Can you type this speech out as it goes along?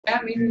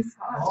I mean, it's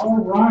hot. All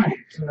right,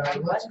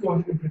 let's go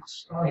ahead and get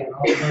started.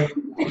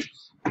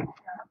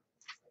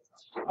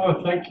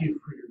 Oh, thank you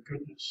for your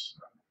goodness.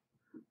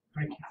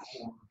 Thank you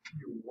for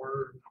your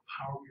word, the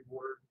power of your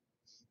word.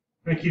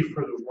 Thank you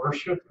for the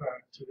worship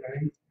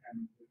today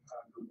and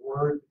the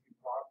word that you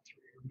brought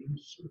through your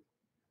minister.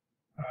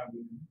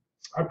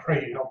 I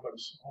pray you help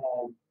us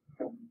all.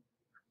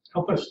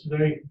 Help us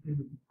today in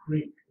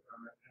Greek.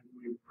 And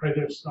we pray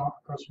this not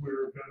because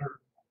we're better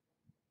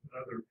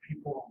than other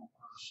people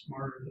or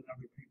smarter than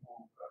other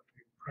people, but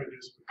we pray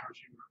this because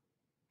you've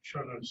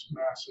shown us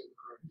massive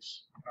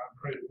grace. And I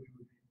pray that we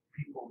would be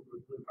people who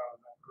would live out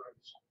of that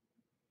grace.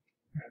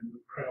 And we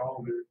pray all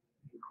of it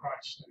in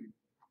Christ's name.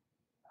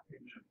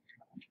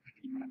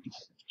 Amen.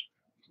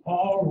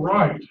 All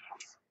right.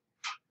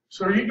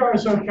 So are you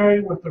guys okay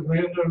with the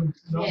random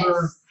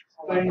number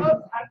thing?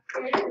 Oh, I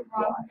created the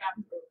wrong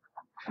chapter.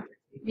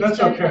 You That's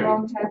studied okay. the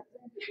wrong chapter?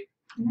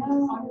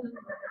 No.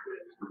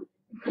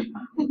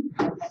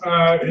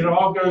 It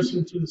all goes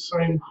into the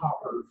same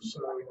hopper,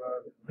 so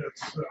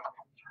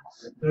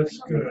that's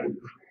good.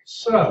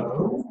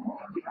 So,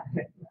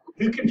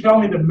 who can tell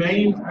me the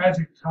main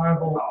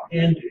adjectival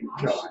endings?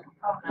 Oh,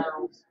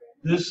 no.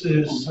 This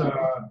is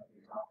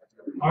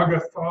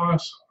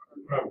agathos,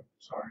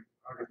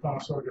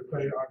 agathos,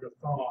 agathe,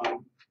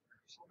 agathon.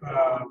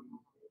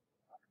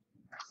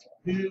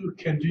 Who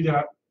can do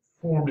that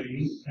for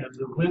me? And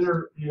the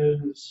winner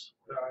is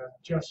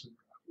Jessica.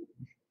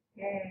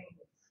 Yay.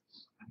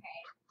 Okay.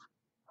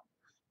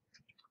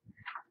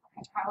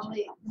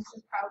 This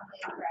is probably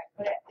incorrect,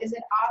 but is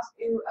it os,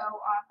 u, o,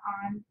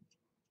 on,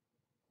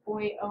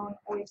 oi, on,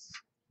 ois,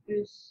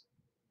 us,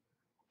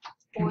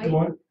 Keep oi?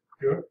 going.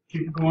 Good.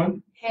 Keep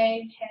going.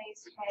 Hey,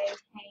 heys, hey,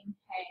 hain,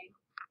 hey.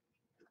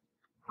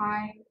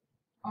 Hi,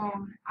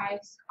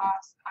 ice,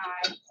 os,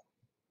 I.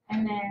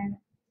 And then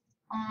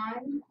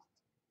on,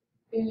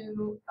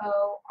 u,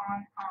 o,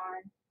 on,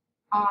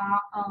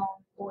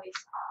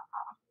 ois,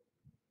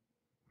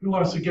 Who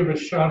wants to give a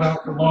shout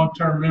out for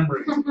long-term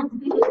memory?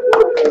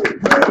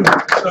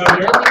 So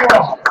there you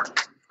are.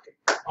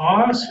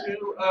 Os,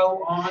 u,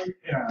 o, on,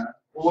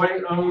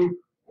 oi, on,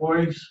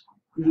 ois,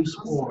 goose,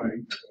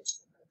 oi.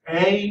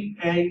 A,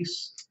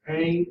 ace,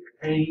 a,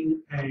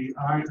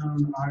 I,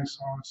 on, I,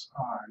 sauce,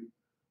 I.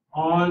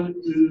 On,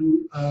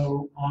 u,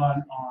 o,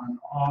 on,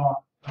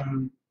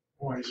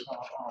 ois,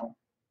 on.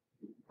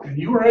 And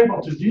you were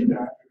able to do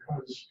that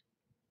because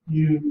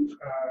you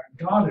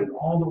got it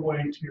all the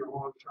way to your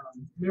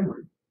long-term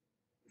memory.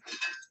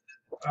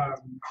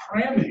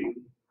 Cramming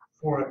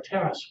for a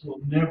test will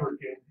never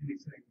get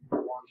anything in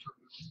your long-term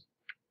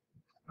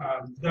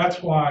memory.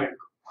 That's why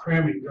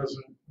cramming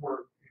doesn't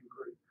work in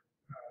Greek.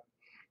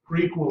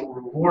 Greek will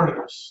reward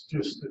us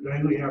just the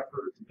daily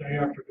effort, day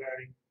after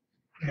day,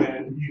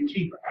 and you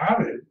keep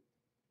at it,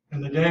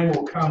 and the day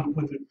will come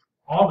when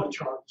all the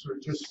charts are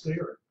just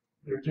there.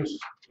 They're just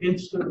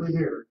instantly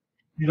there.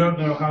 You don't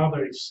know how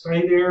they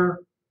stay there.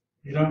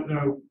 You don't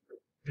know,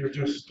 they're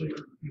just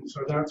there. And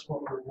so that's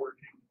what we're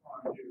working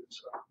on here.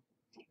 So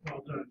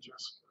well done,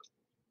 Jessica.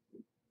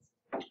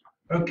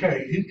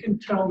 Okay, who can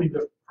tell me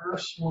the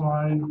first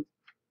line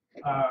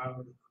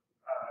of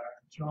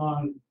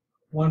John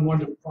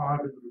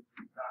 1:1-5?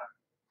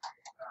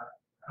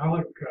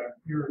 Alec,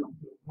 you're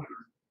the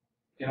winner.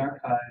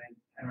 GRK,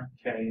 and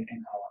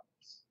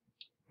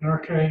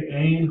GRK,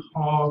 Ain,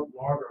 Hog,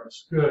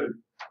 Logos. Good.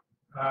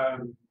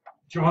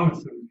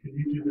 Jonathan, can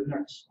you do the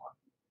next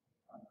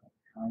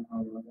one?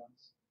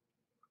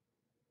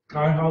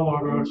 Kai-ha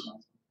Logos.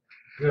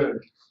 Good.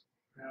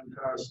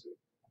 Fantastic.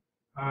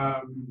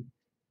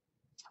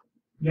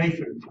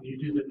 Nathan, can you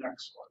do the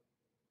next one?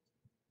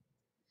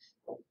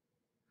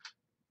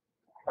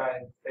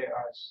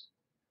 Theos,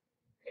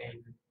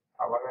 and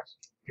Logos.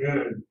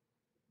 Good.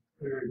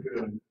 Very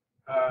good.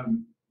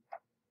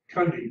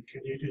 Kundi,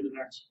 can you do the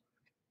next one?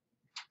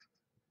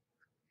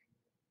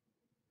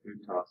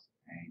 Frutos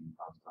and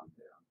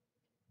Constantia,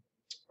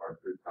 or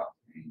Frutos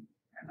and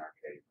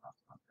NRK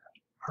Constantia.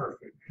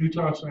 Perfect.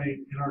 Frutos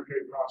and NRK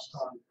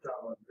Constantia.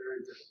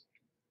 Very good.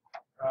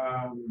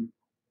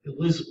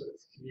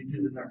 Elizabeth, can you do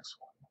the next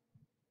one?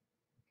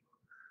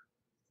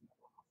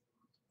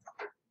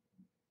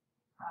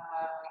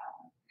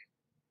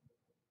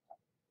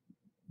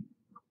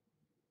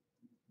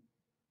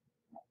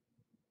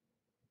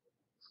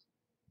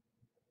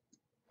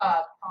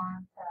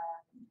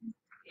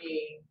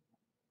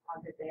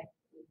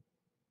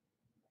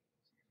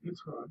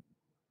 That's right.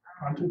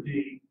 Onto D.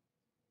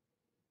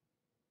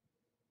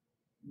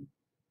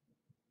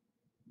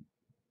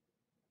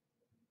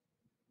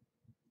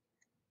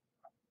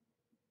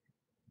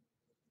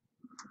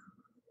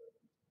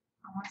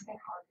 I want to say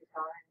hard to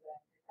tell, but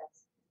that's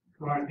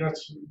right.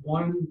 That's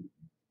one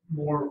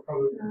more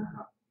probably.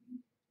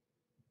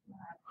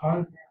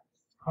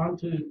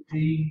 Onto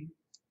D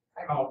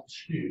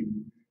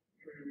L2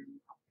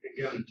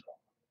 again,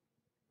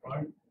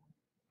 right?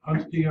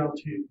 Onto D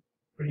L2.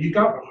 But you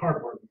got the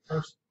hard part. The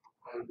first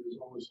part is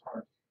always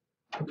hard.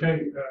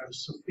 Okay,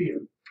 Sophia,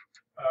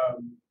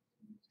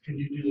 can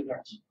you do the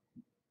next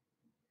one?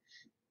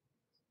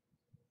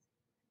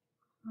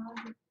 All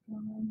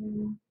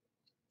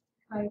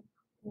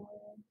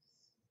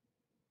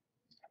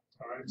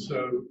right,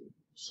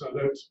 so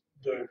that's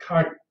the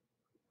chi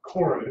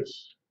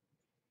chorus.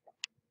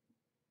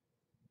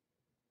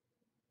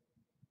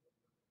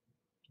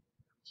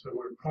 So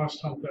we're cross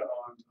tump that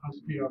on, has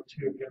to be up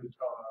to again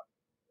top.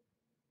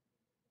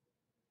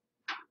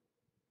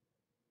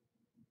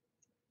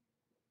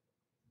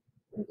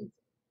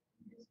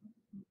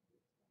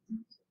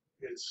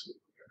 It's,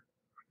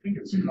 I think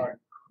it's chi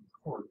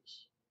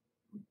chorus.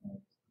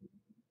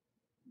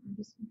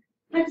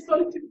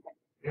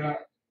 Yeah.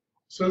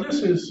 So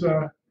this is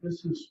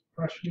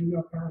freshening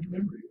up our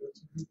memory.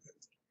 That's a good thing.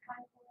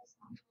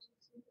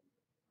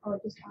 Oh,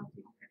 just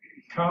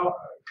alto.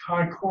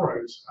 Chi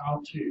chorus,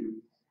 alto.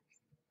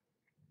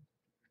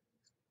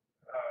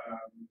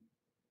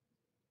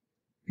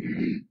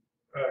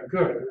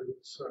 Good.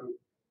 So,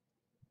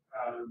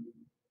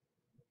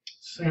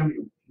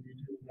 Samuel, can you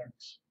do the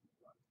next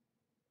one?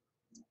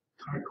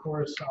 Chi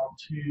chorus,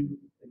 alto.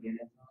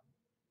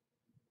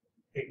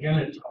 Again,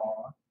 it's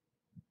all.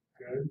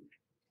 Good.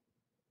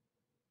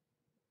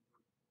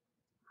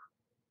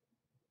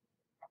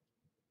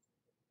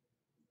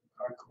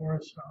 Chi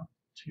chorus, alto.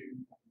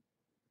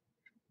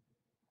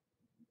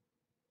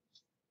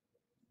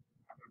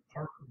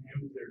 Apart from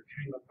him, there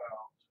came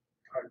about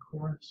chi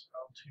chorus,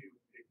 alto,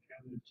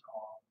 again, it's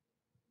all.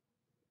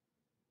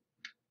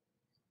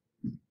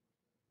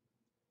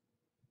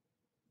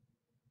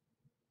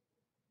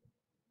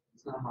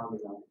 It's not how we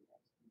got it.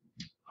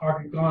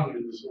 Hakagon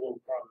is a little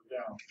farther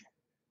down.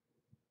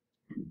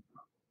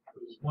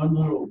 There's one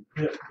little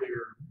bit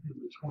there in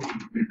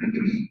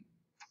between.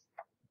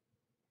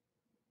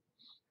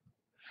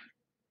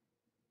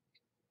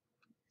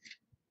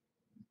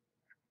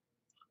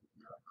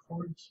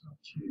 Chords to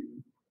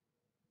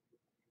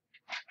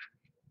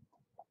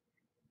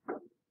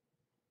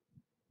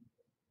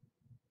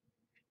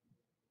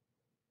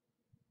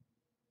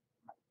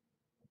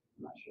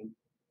I'm not sure.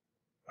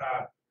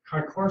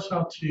 chi chorus to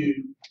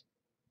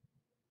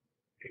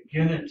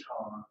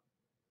Agenita,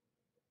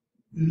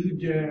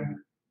 Ude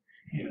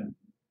Hin.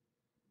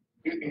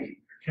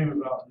 Came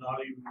about not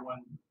even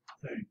one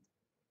thing.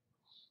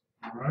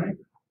 All right?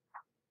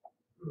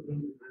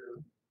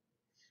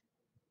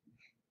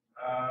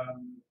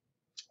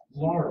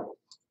 Laurel,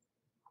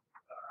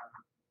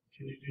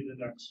 can you do the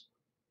next?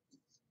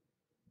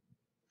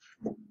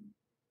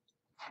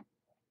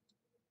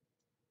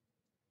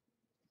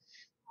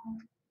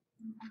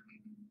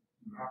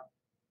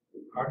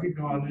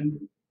 Hagagonen.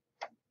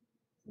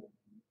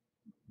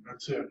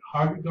 That's it.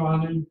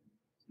 Hagagonen,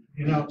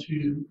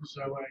 NL2,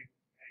 Zoe.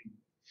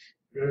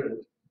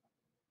 Good.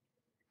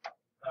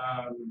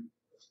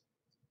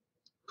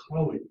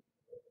 Chloe,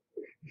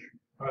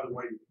 by the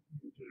way,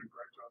 you did a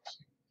great job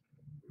singing.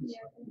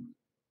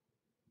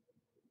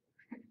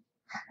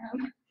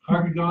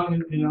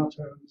 Hagagonen, NL2,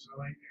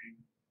 Zoe.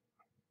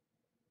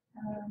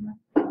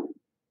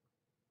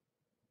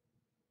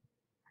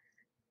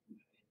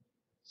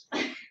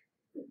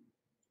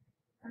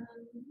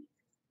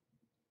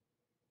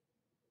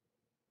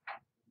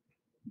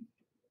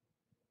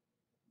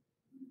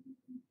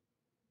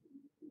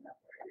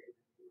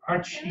 I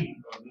cheat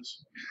on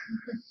this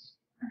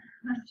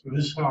one. So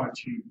this is how I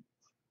cheat.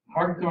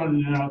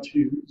 Hagagonen, NL2,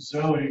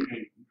 Zoe.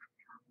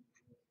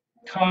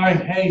 Kai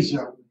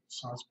Hazel.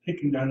 So I was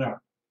picking that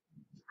up.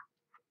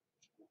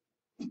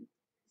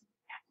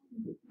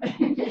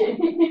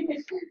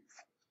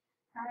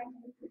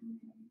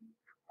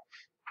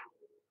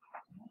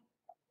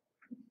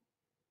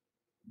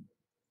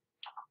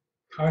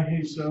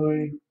 Kai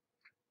Zoe,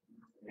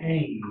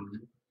 aim,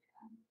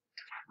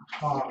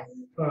 top,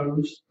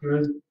 post,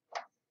 good,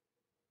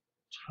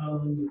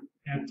 tone,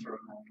 anthro,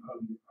 I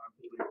believe.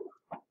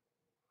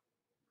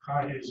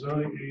 Kai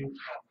Zoe, aim,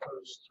 top,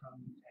 post,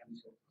 tone,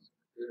 anthro.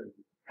 Good.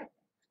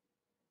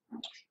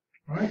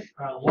 All right,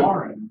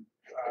 Lauren,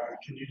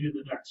 can you do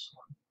the next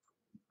one?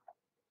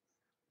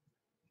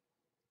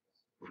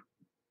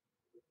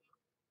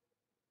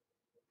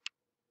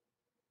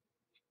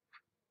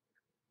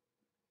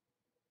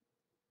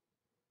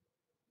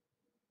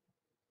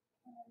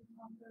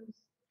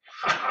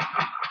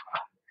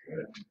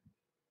 Good.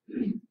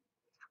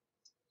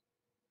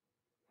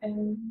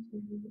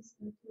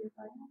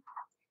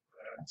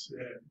 That's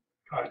it.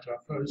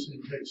 Kaitafos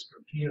intake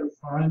scarpia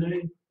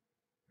fine.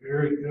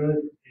 Very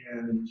good.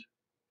 And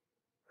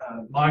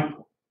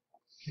Michael,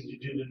 can you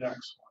do the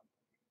next one?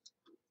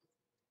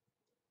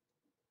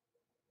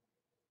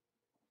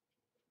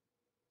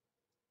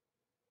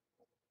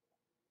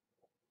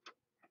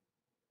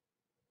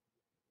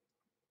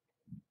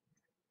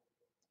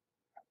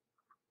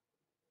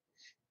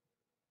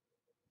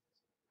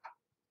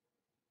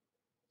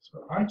 So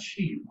I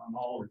cheat on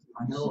all of these.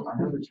 I know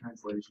the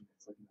translation.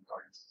 It's like in the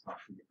darkness. It's not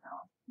to get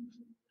down.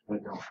 But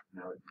I don't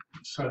know it.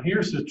 So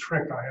here's the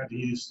trick I had to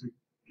use to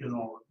get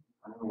all of it.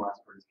 I know the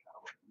last word is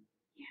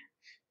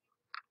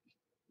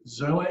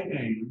Zoe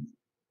aim,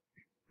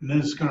 and then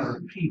it's going to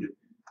repeat it.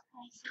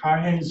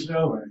 Kai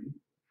Zoe,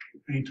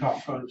 aim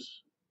top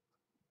post.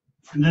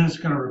 And then it's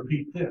going to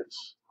repeat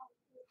this.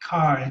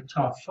 Kai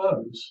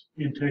Tafos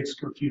in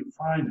Texcotia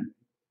Fine.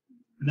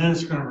 And then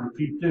it's going to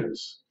repeat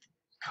this.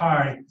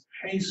 Kai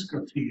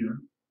Haskotia.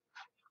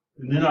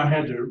 And then I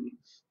had to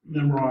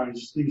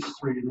memorize these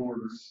three in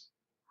order.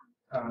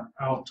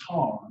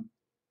 Alton.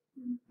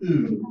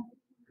 Ooh.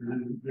 And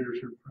then there's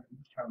your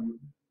friend.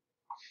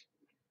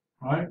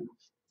 Right?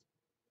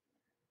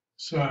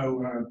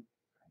 So,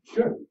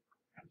 good.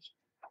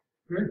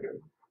 Very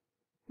good.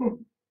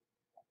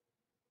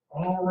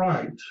 All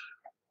right.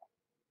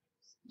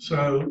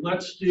 So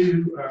let's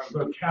do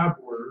vocab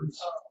words.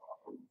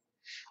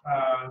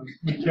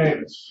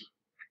 Mateus.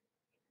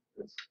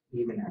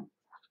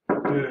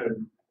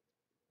 Good.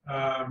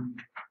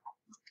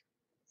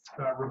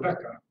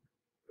 Rebecca.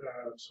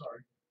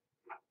 Sorry.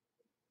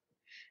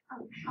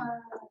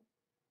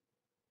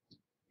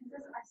 Is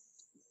this a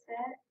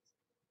set?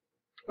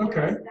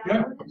 Okay.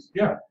 Yeah.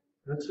 Yeah.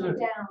 That's it.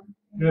 Down.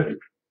 Good.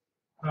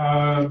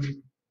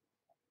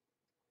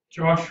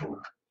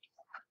 Joshua.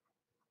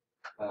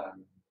 I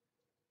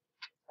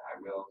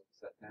will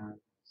set down.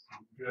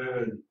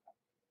 Good.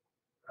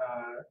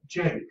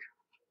 Jake.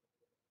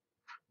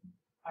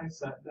 I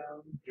sat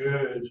down.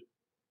 Good.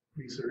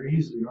 These are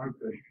easy, aren't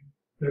they?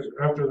 There's,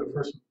 after the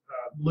first,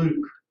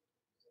 Luke.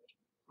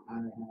 I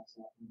have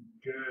sat down.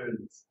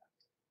 Good.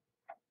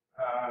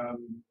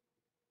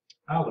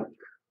 Alec.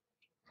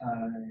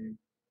 I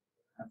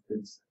have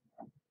been sat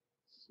down.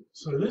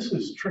 So this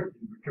is tricky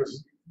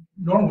because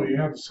normally you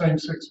have the same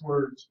 6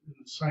 words in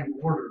the same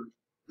order,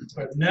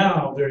 but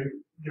now they're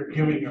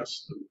giving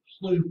us the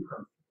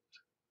pluperfect.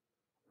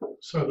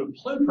 So the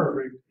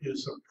pluperfect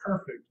is a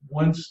perfect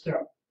one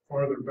step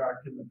farther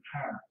back in the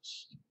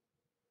past.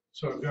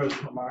 So it goes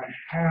from I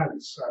had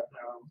sat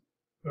down,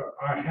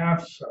 I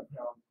have sat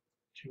down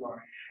to I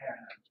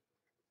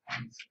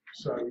had.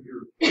 So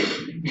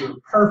your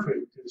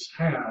perfect is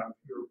have,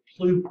 your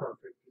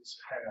pluperfect is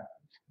had.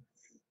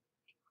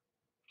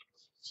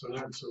 So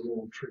that's a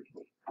little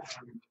tricky.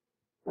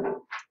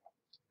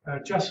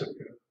 Jessica.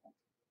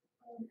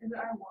 Is it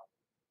I want?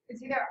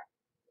 It's either,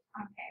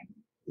 okay.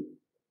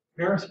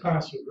 Aorist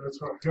passive, that's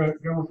right.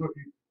 Go with what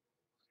you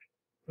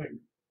think.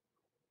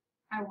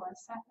 I was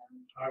set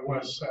down. I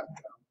was sat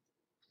down.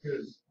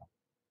 Good.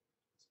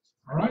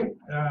 All right,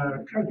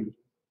 Cody.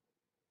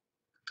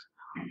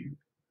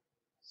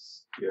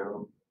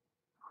 Skill,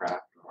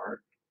 craft,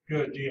 art.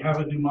 Good. Do you have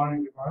a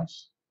mnemonic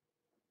device?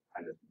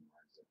 I didn't.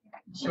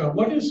 So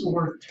what does the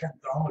word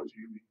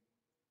technology mean?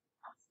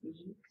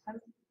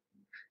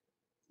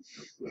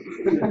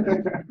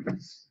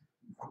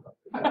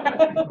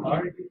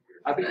 Right?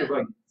 I think it's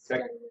like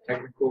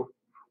technical.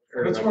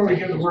 or That's like where we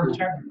get the technical word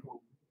school.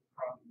 technical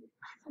from.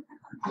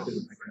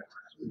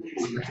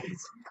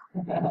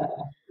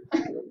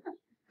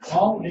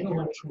 All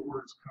intellectual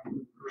words come from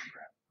the Greek.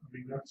 I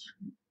mean, that's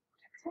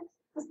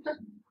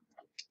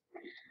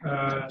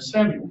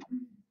Samuel.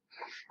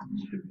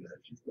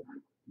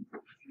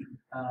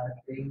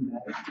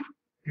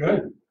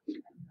 Good.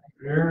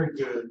 Very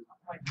good.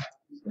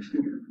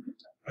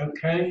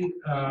 Okay.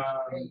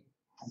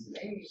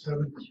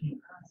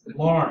 17.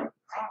 Lauren.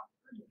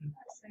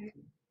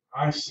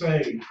 I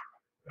say.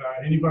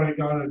 Anybody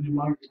got a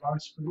mnemonic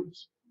device for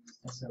this?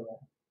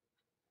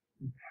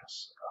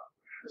 Yes.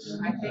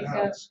 I think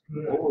That's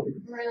good.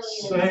 Really?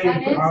 Save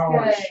That is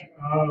hours. good.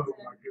 Oh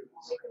my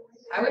goodness.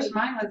 I wish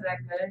mine was that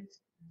good.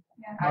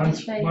 I Mine's,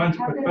 just say, mine's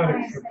how did pathetic I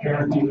say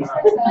compared to that.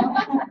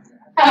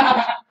 I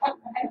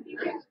think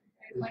it's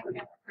like a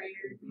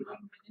prayer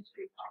healing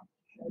ministry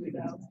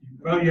conference.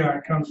 Well, yeah,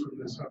 it comes from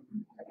this.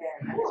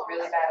 Again, I was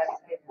really bad at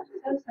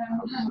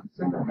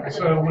it.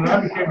 So when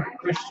I became a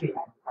Christian,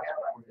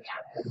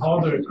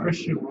 all the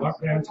Christian rock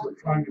bands were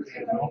trying to be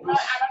an Elvis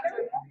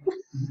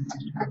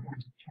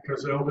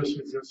because Elvis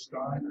had just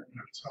died, and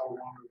that's how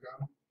long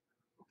ago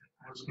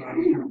I was when I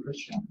became a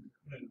Christian.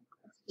 And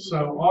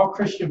so all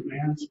Christian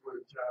bands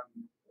would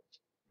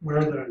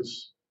wear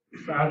those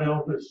Fat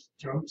Elvis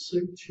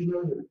jumpsuits, you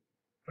know, that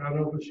Fat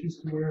Elvis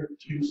used to wear,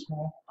 too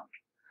small,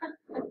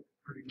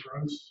 pretty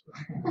gross.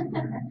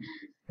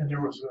 And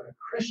there was a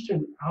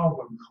Christian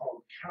album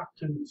called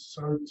Captain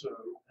Sozo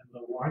and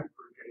the White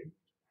Brigade.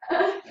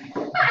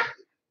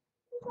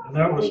 And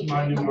that was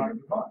my mnemonic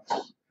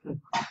device.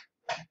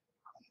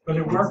 But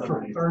it worked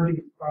for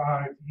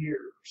 35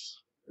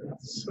 years.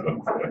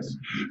 So, but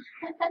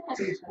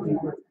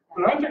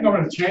I think I'm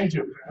going to change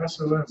it to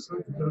SOS. That's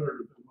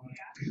better than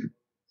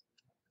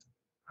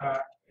mine.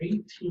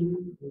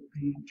 18 would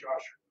be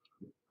Joshua.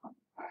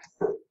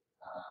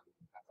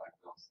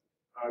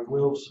 I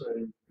will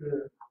say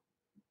good.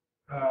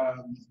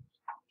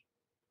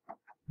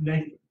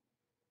 Nathan.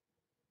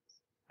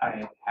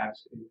 I have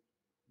to.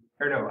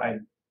 Or no,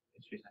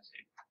 it's just I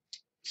say.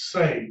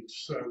 Sage,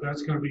 so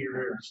that's going to be your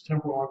heirs.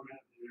 Temporal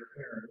augment and your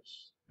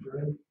heirs.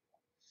 Good.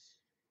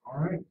 All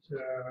right,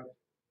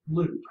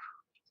 Luke.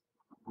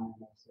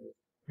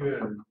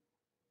 Good.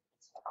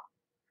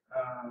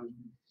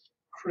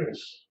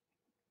 Chris.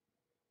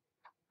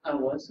 I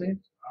was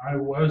saved. I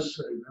was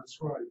saved. That's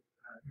right.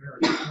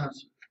 Eric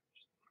Johnson.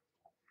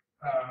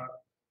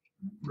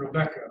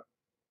 Rebecca.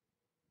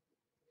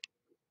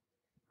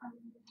 Pass,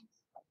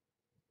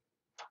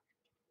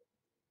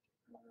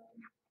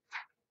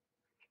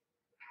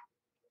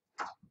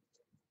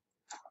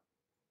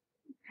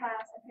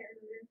 I can't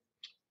remember.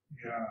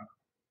 Yeah.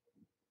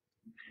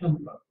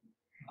 Pimpa.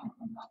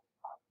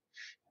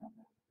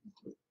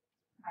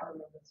 I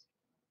remember this.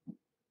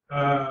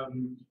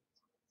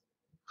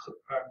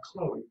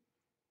 Chloe.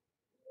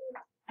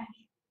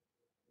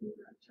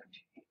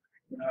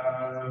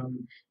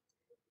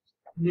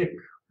 Nick.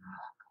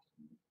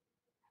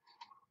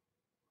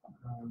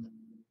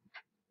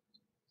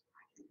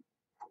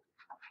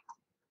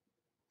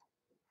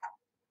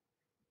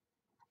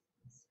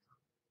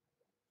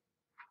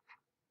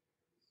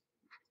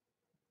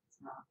 It's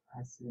not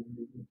passive.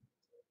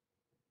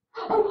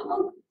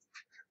 Oh,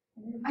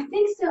 I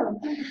think so.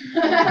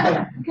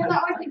 Because I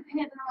always think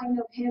pant and I'm like,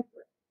 no,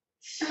 pamphlet.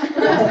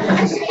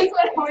 That's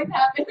what always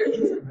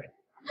happens.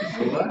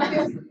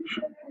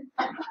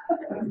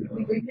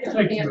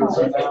 Thank you,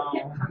 Rebecca.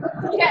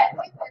 Yeah.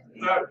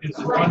 That is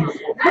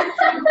wonderful.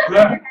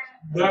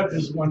 That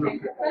is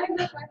wonderful.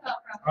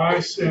 I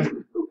said,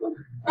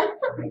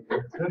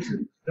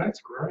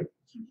 that's great.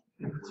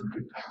 That's a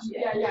good time.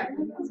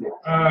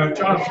 Yeah.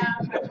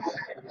 Jonathan.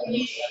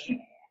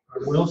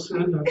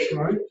 Wilson, that's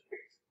right.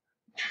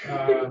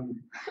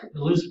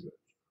 Elizabeth.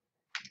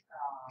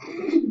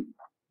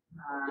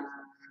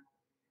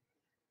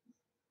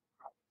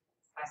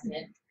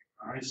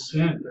 I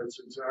sent, that's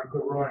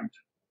exactly right.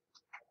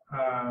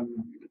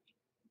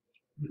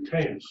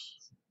 Mateus.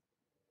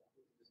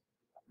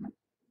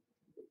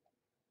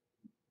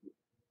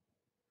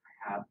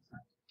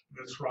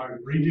 That's right.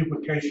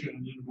 Reduplication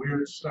and then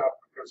weird stuff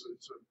because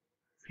it's a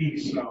P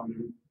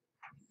sounding.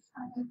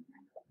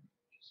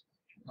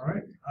 All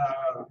right.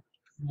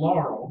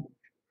 Laurel.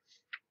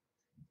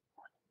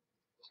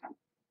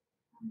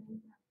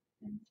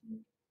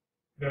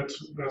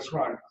 That's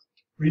right.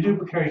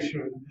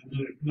 Reduplication and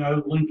then if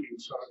no linking,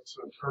 so it's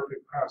a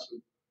perfect passive.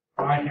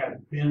 I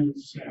had been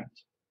sent.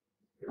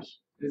 Yes.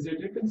 Is there a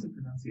difference in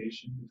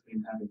pronunciation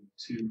between having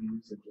two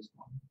names and just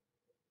one?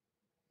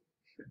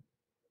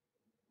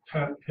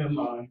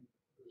 Pinline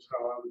is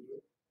how I would do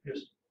it. Yes.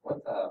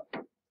 What's a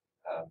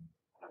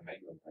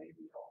mango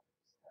labial?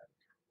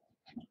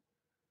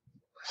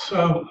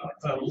 So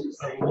a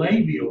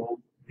labial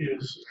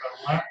is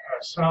a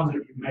sound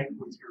that you make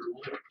with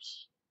your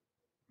lips.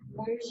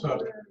 So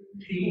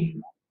P,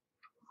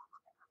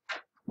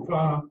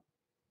 fa,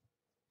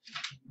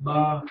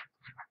 ma.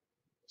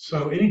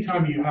 So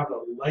anytime you have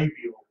a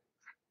labial,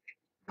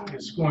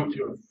 it's going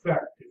to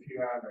affect if you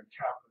add a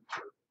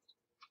capital.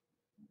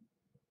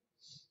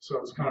 So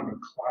it's kind of a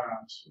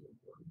class of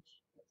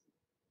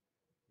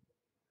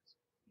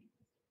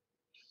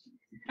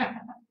words.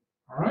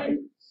 All right.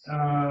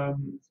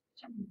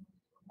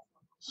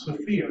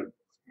 Sophia.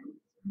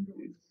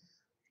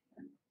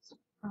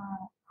 I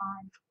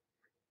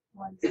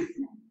was sent.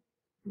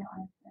 No,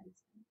 I've been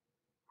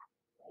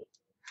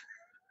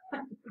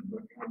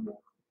sent.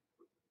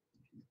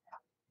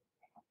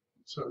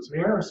 So it's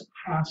aorist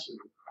passive.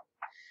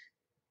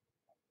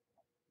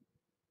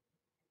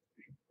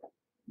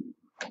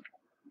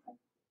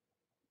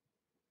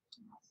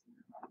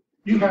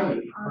 You had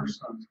it the first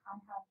time.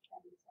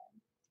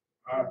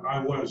 I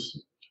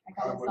was.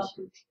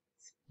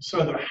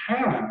 So the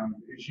have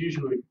is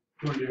usually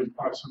going to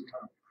imply some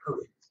kind of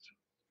perfect.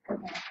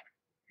 Okay.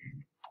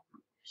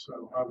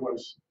 So I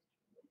was.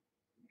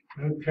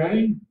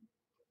 Okay.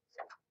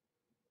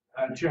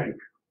 Jake.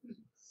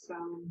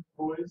 Sound,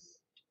 voice,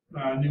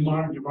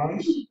 Mnemonic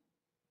device.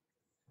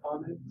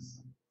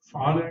 phonics.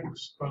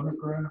 Phonics,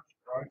 phonograph,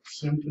 right?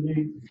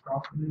 Symphony,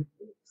 cacophony.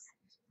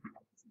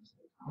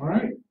 All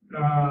right.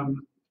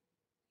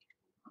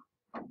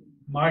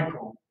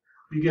 Michael,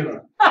 you get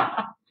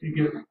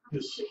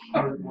this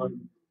hard one.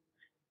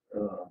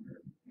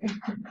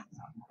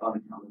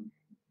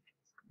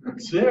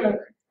 That's it.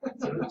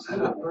 That's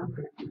it.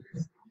 Perfect.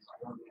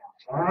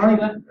 All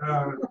right.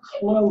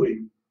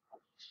 Chloe.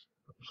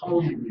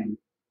 Chloe.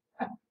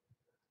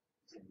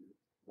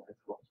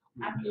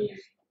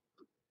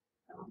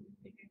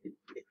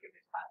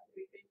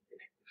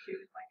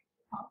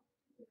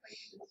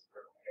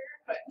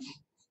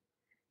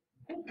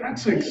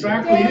 That's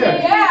exactly it.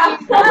 Yeah.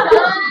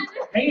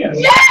 And,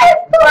 Yes,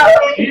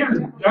 Chloe!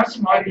 and that's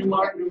my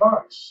mnemonic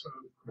device.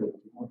 So,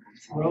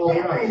 well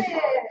done.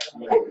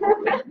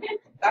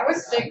 That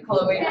was sick,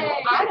 Chloe.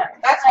 Hey.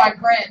 That's my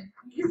friend.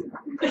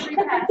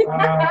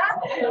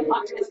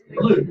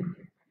 Blue.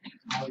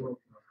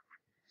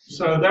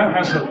 So that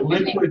has a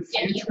liquid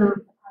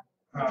future.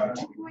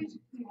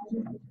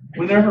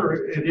 Whenever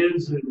it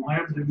is in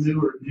lambda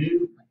nu or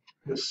nu,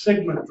 the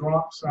sigma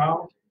drops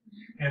out,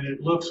 and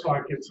it looks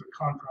like it's a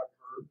contract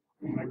verb.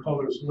 And I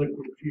call those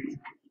liquid future.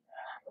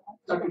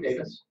 Dr.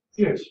 Davis,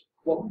 Yes.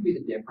 what would be the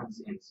difference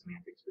in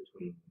semantics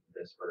between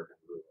this verb and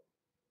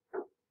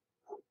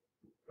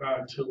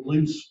luo? To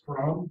loose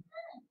from.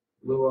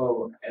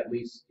 Luo, at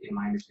least in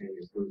my understanding,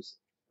 is loose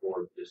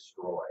or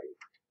destroy.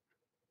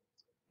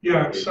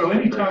 Yeah, so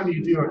anytime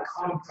you do a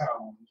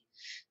compound,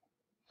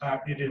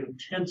 it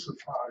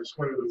intensifies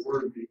whatever the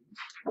word means.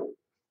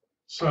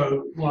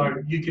 So, like,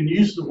 you can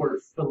use the word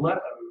phileo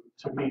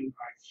to mean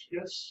I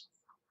kiss,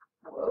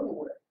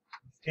 Whoa.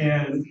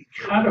 and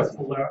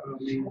cataphileo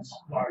means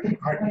like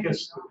I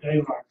kiss the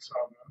daylights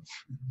out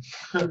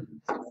of it.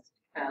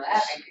 Now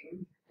that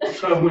makes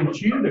So when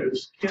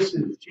Judas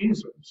kisses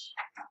Jesus,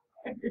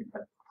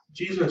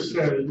 Jesus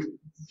said,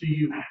 "Do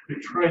you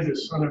betray the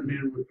Son of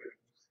Man with a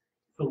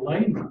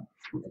fillet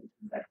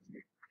knife?"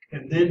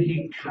 And then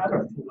he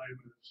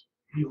cataphilates.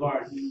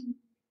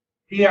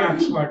 He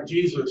acts like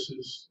Jesus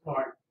is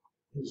like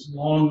his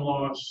long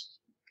lost,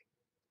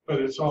 but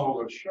it's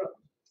all a show.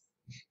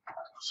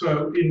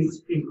 So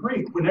in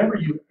Greek, whenever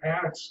you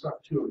add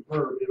stuff to a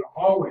verb, it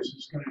always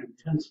is going to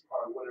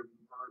intensify whatever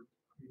the verb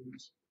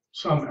means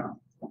somehow,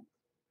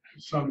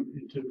 some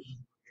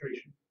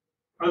intensification.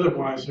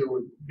 Otherwise, there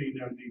would be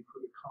no need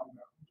for the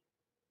compound.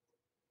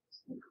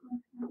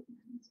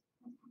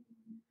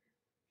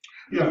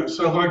 Yeah,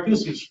 so like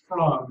this is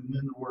from, and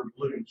then the word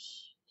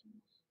loose.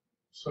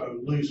 So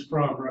loose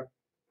from, right?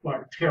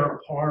 Like tear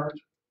apart,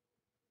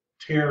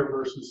 tear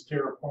versus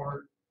tear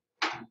apart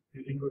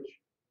in English.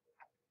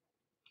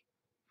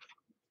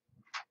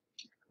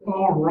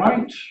 All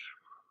right,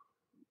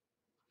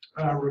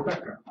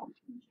 Rebecca.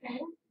 Okay.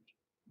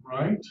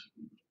 Right.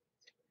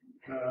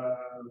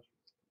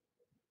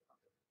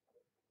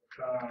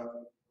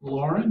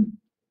 Lauren.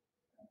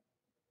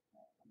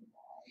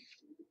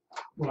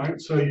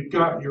 Right, so you've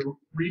got your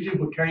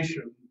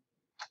reduplication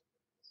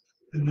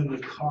and then the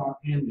ca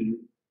ending.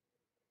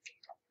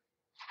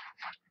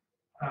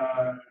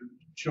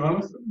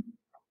 Jonathan?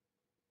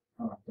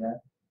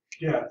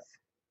 Death.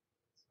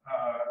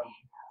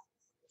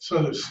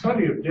 So the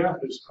study of death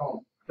is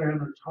called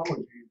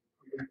thanatology.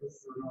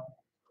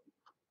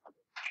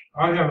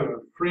 I have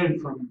a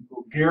friend from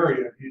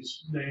Bulgaria.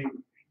 His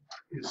name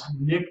is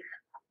Nick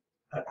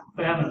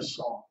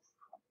Athanasov.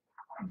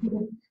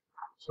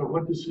 So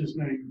what does his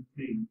name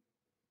mean?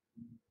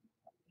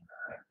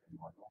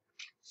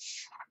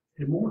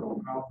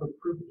 Immortal, alpha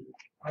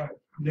privilege.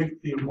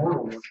 Nick the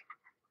immortal one.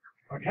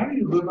 Like, how do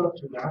you live up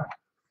to that?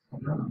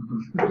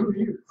 Who are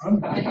you? I'm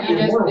the You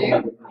just immortal do.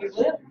 one. You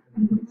live.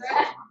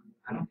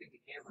 I don't think you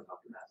can live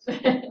up to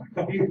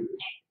that.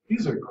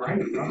 He's a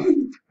great guy.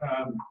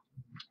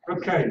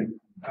 Okay,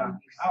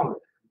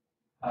 Alec.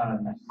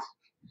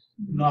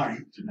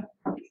 Night.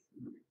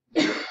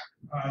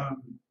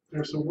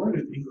 There's a word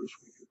in English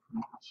we could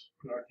pronounce,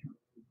 but I can't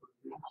remember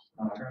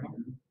what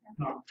it is.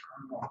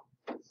 Nocturnal.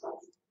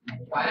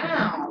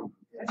 Wow.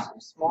 You're so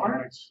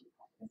smart. Nights.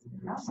 I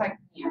was like,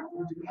 yeah.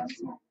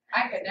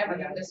 I could never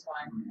do this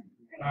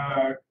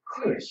one.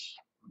 Chris.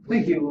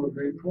 Thank you, little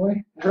great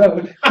boy.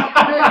 Road.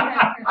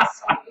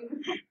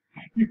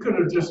 You could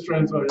have just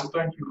translated,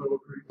 "Thank you, little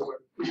Greek boy."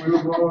 We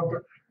were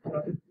wrong.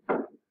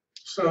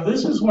 So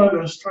this is one of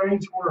those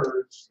strange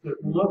words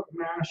that look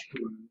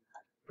masculine,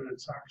 but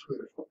it's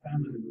actually a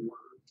feminine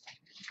word.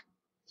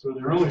 So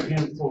there are only a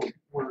handful of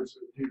words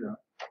that do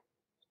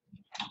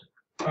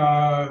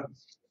that.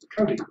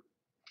 Cody.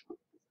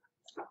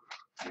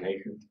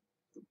 Nation.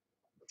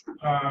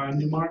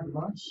 Mnemonic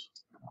device.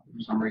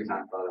 For some reason,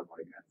 I thought of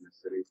like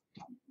ethnicity.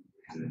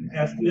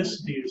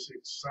 Ethnicity is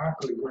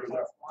exactly where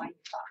that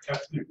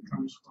ethnic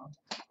comes from.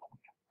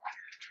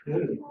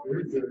 Good,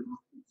 very good.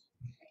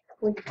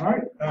 All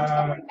right,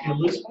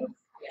 Elizabeth.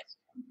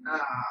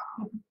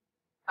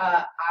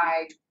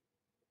 I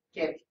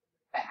give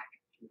back.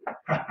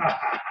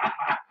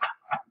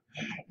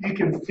 You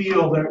can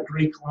feel that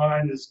Greek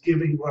line is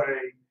giving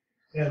way,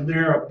 and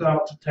they're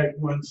about to take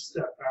one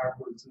step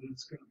backwards, and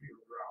it's going to be a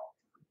rout.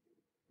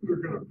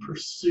 We're going to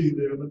pursue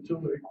them until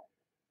they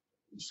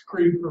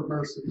scream for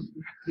mercy.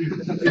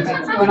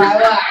 That's what I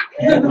like.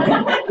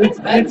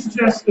 It's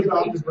just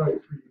about to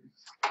break for you.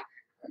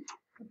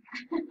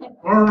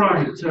 All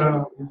right,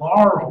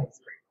 Laurel.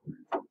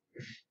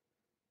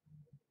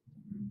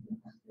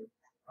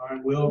 I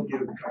will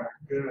give back.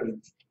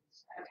 Good.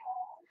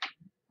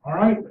 All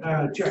right,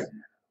 Jack.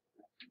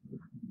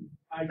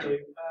 I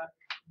gave back.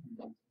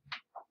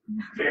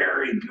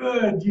 Very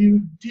good.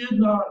 You did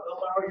not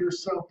allow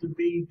yourself to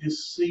be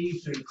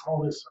deceived and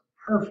call this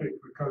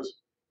perfect,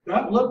 because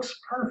that looks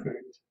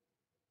perfect,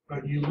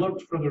 but you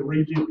looked for the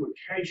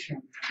reduplication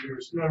and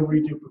there's no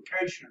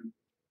reduplication.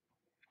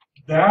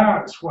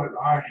 That's what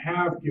I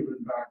have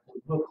given back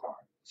would look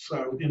like.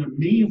 So in a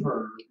me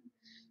verb,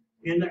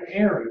 in the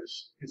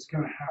aorist, it's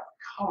going to have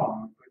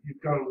ka, but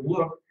you've got to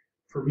look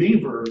for me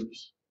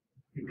verbs.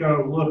 You've got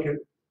to look at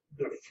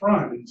the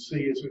front and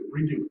see, is it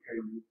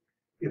reduplicated?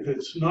 If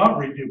it's not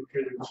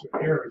reduplicated, it's an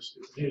aorist.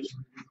 If it is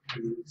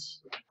reduplicated,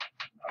 it's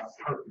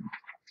perfect.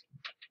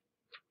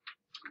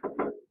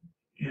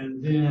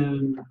 And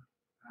then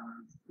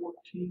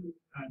 14,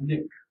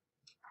 Nick.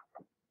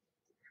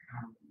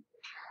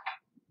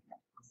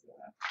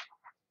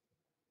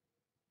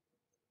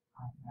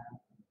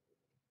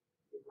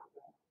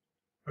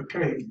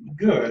 Okay,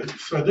 good.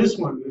 So this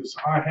one is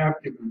I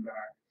have given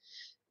back.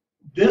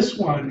 This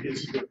one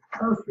is the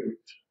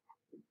perfect,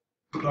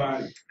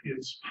 but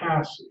it's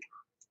passive.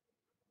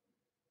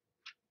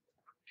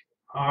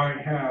 I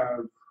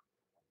have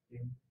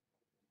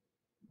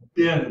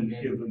been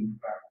given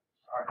back.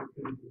 I have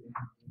been given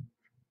back.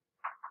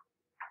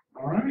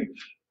 All right.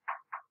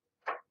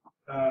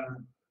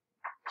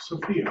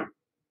 Sophia,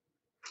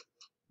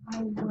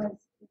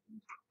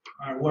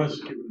 I was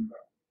given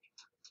back.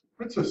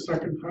 That's the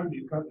second time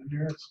you've gotten an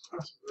air test.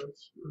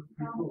 That's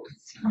pretty cool.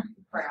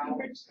 Proud.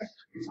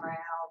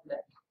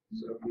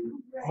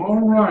 All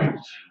right.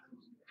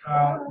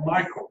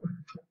 Michael,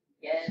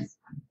 Yes.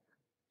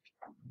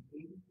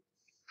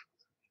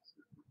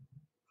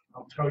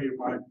 I'll tell you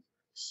my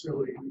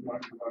silly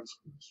Michael Watts.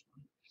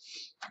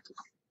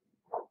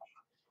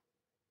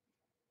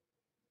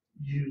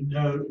 You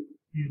know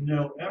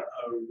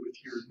uh-oh with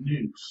your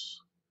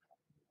noose.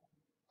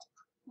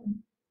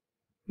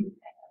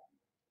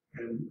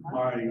 And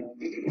my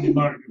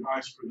mnemonic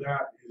device for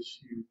that is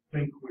you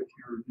think with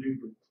your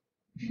noodle.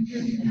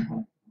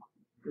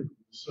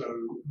 So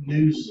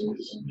noose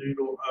is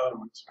noodle,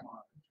 oh, it's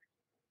mine.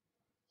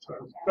 So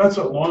that's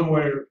a long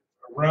way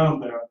around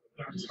that, but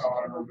that's how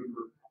I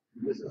remember.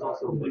 This is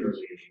also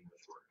literally an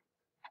English word.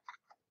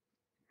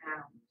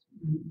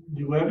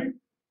 Duetic?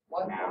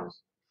 What?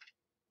 Nouns.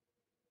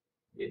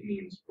 It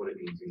means what it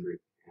means in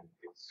Greek, and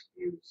it's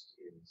used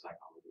in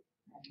psychology.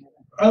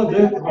 Oh,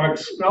 then like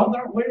spelled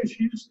that way it's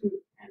used to.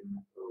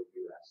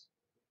 N-O-U-S.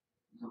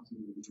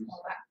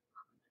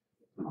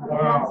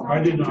 Wow,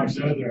 I did not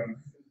know that.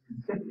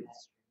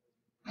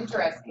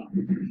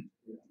 Interesting.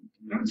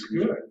 That's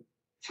good.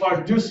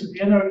 Like just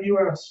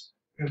N-O-U-S,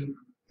 and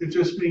it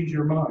just means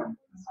you're mine.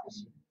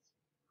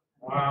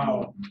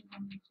 Wow.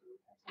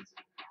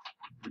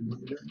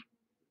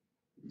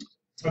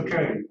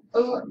 Okay,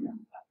 Ooh.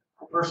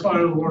 first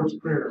line of the Lord's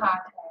Prayer.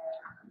 Pater.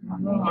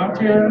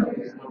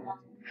 Pater,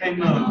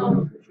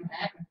 Haman,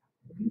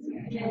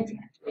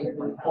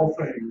 whole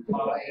thing.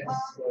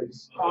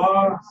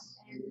 Ha,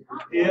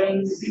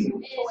 in,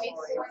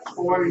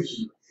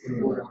 voice,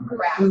 Uranus.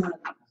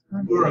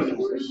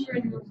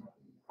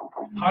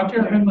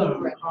 Pater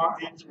Haman, ha,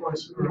 in,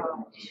 voice,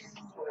 Uranus.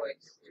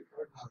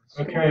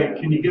 Okay,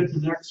 can you get the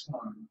next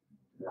one?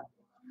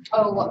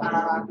 Oh, what?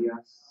 Yeah,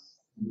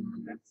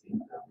 it's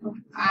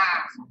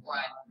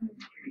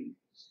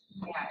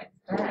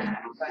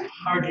that, but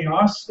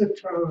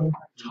Hagiastato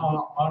ta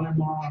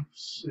anima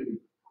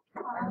su. I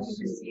need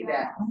to see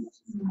that.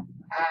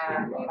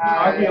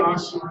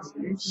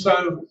 Hagiastato.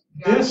 So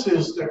this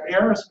is the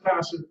aorist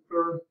passive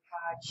third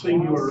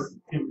singular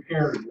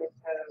imperative.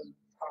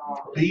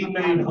 Be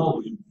made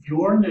holy.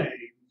 Your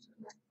name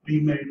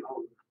be made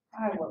holy.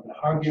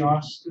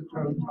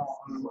 Hagiastato ta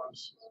anima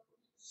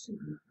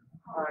su.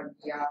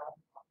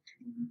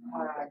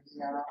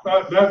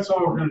 That's all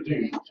we're going to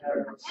do.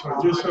 So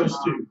just those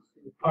two.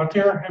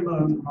 Pater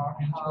Haman, ha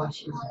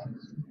intuition,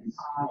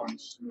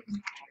 voice.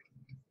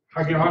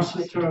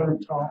 Hagiastato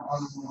ta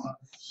anima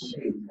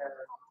su.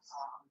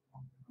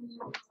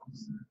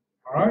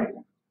 All right.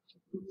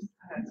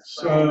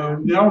 So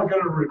now we're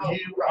going to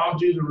review. I'll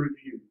do the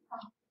review.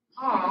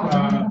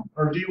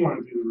 Or do you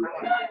want to do the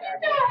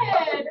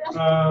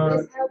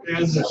review?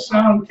 And the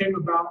sound came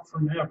about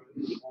from heaven,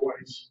 the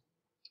voice.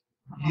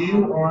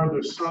 You are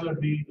the Son of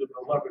me, the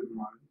beloved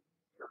one.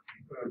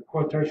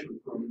 Quotation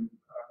from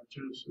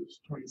Genesis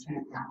 22.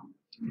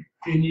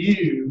 In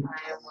you,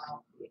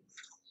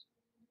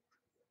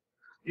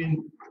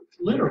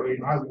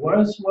 literally, I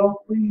was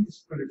well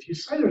pleased, but if you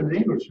say it in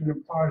English, it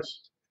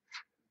implies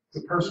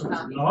the person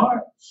is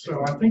not.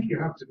 So I think you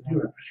have to do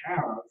it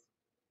have.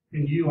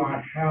 In you,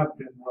 I have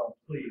been well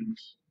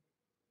pleased.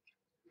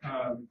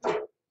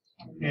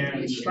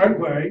 And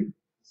straightway,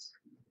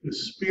 the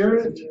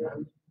Spirit,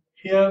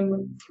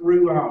 him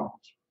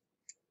throughout.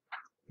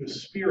 The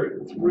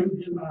Spirit threw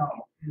him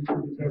out into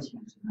the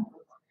desert.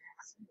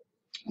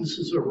 This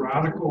is a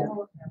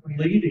radical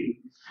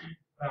leading,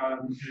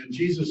 and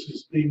Jesus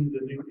is being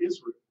the new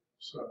Israel.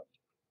 So.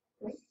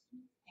 And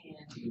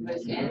he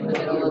was in the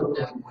middle of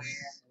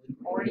nowhere,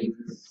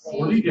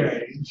 40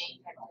 days,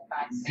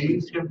 being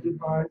tempted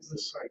by the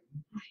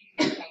Satan.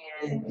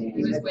 And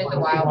he was with the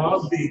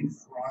wild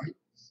beasts, right?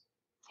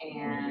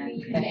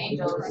 And the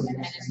angels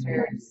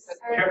ministered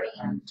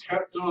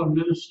kept on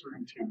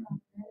ministering to him.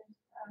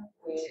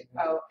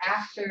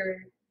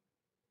 After.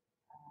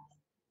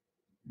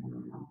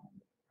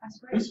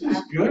 This is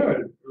good.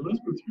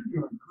 Elizabeth, you're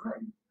doing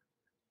great.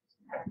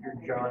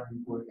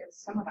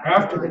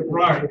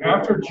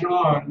 After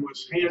John was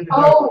handed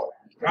over.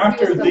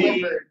 After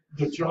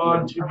the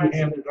John to be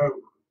handed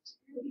over.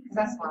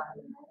 That's why.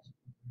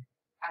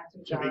 After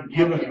To John be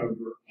given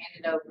over.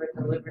 Handed over,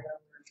 delivered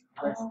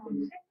over.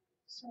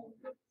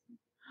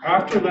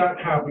 After that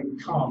happened,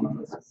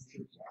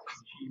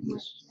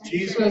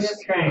 Jesus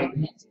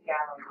came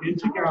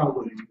into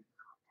Galilee,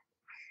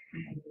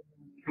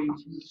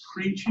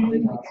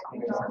 preaching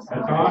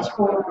the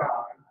gospel of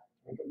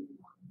God,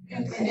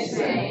 and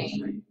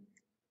saying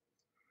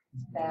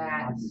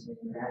that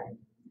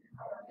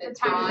the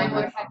time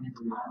of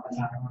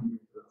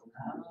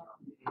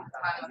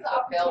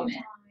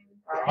fulfillment,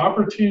 the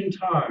opportune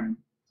time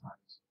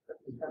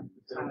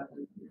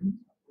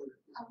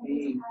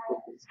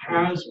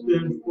has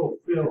been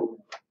fulfilled.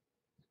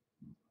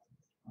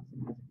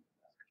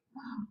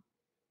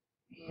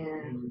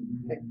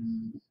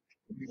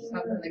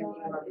 Something that came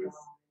up.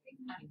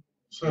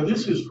 So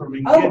this is from Oh,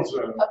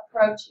 Ingidza.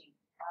 approaching.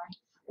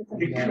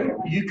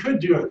 You could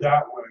do it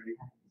that way.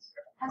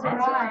 Has a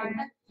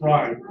rhyme.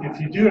 Right. If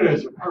you do it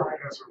as a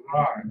perfect, as a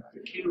rhyme,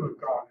 the kingdom of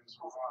God is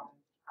a rhyme.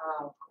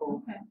 Oh,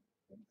 cool.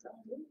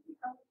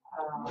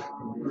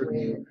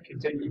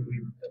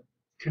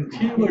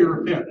 Continually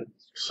repent.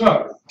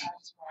 So,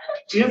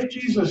 if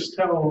Jesus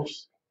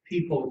tells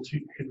people to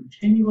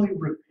continually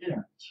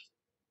repent,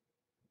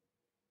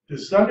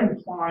 does that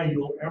imply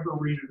you'll ever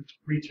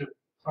reach a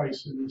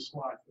place in this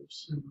life of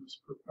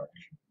sinless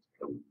perfection?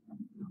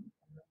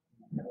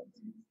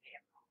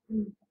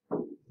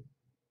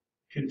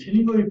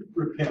 Continually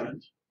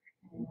repent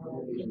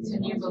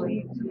Continue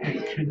believing.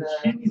 and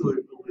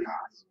continually believe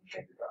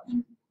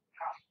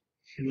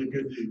in the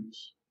good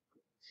news.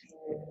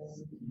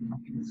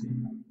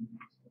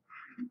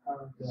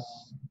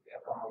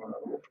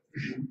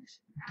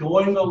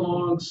 Going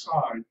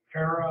alongside,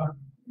 para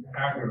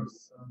ago,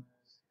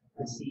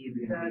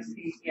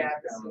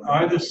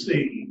 by the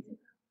sea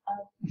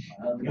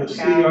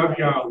of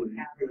Galilee.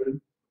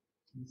 Good.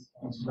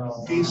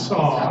 He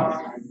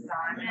saw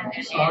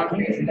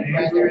Simon and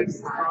Andrew,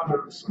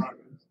 brother of Simon.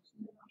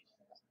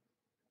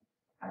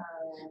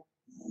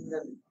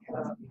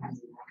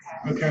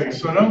 Okay,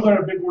 so don't let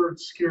a big word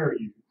scare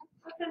you.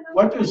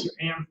 What does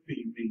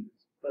amphi mean?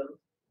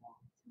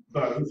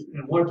 Both.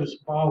 And what does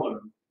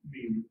follow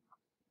mean?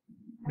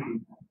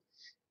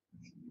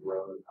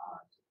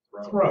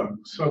 Throw.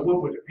 So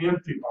what would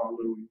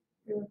amphifollow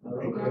mean?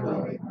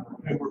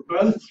 And we're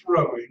both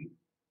throwing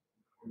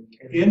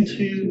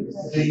into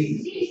the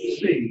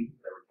sea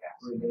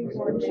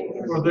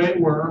where they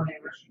were.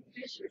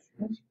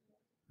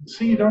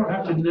 See, you don't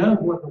have to know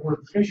what the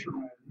word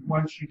fisherman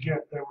once you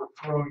get they were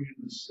throwing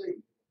in the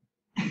sea.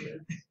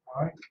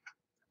 Right?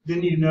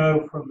 Then you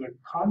know from the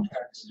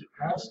context it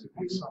has to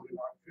be something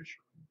like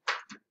fisherman.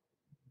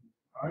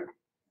 Right?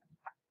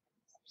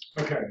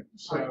 Okay,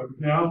 so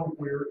now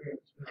we're at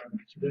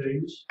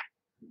today's.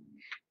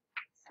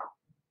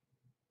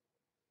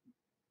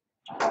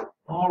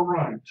 All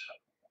right.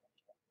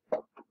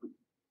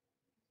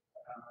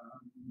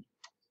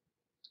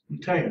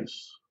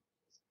 Mateus.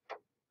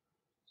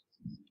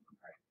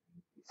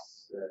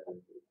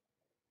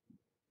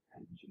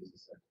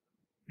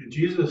 And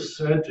Jesus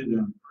said to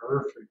them,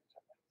 perfect.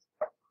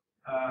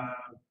 All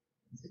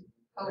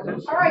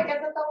right,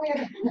 guess that's all we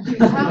have.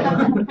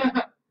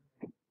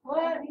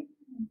 What?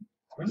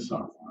 That's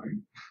not right.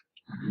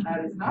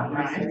 That is not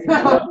right.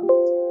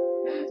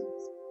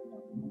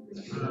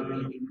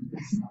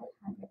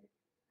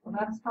 Well,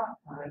 that's not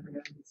right.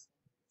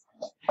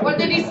 What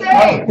did he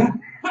say?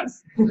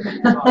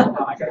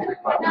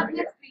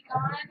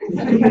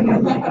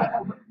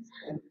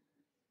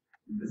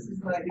 This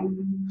is like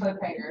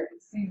cliffhanger,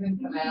 season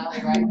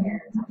finale right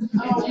here.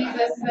 Oh,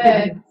 Jesus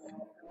said.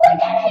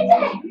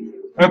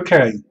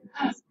 Okay.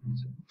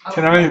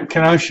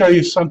 Can I show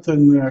you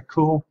something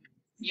cool?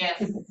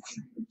 Yes.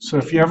 So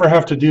if you ever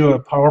have to do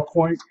a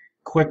PowerPoint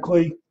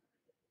quickly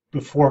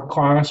before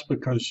class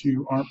because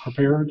you aren't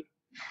prepared,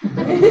 Not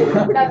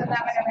that would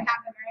ever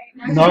happen,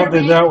 right? not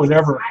that that would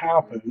ever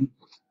happen.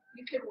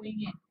 You could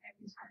wing it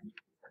every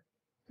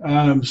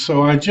time.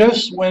 So I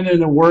just went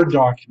in a Word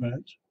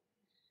document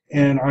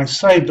and I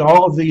saved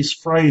all of these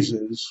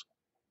phrases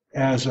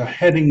as a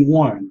heading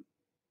 1.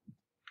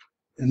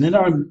 And then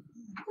I'm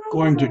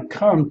going to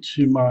come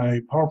to my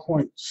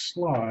PowerPoint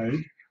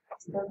slide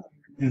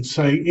and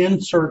say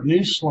insert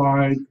new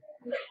slide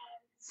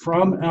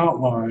from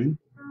outline.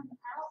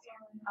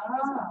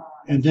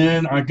 And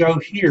then I go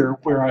here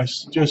where I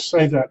just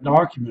save that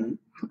document.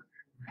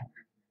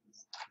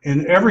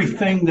 And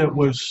everything that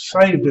was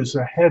saved as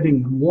a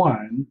heading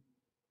 1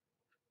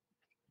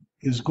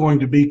 is going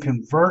to be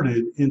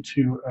converted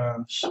into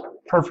a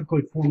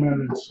perfectly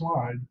formatted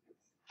slide.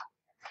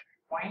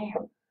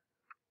 Wow.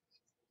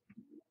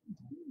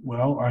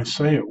 Well, I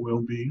say it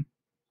will be.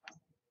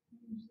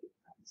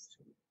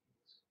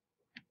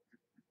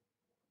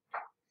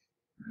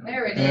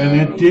 There it is.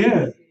 And it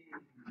did.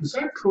 Is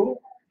that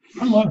cool?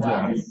 I love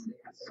that.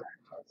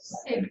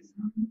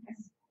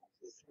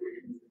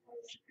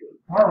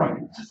 All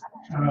right.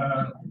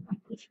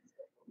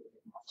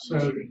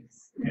 So,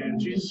 and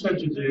Jesus said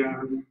to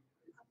them,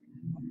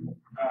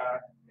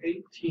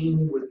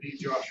 18 would be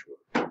Joshua.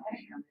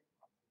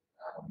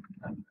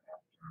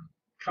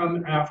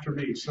 Come after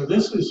me. So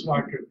this is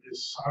like a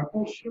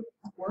discipleship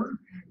word.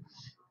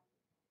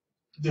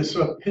 This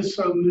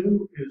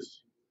episomou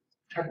is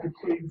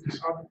technically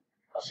disciple.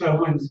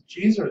 So when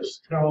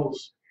Jesus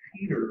tells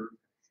Peter,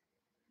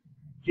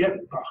 get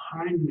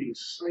behind me,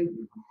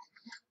 Satan,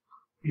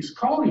 he's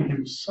calling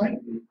him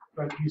Satan,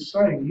 but he's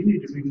saying, you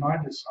need to be my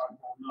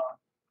disciple,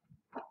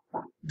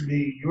 not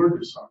me, your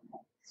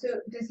disciple. So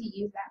does he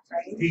use that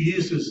phrase? He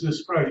uses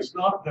this phrase,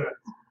 not the,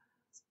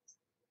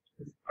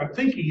 I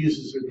think he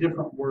uses a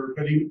different word,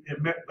 but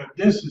but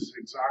this is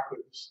exactly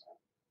the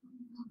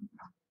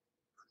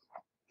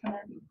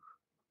same.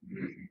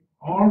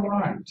 All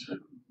right.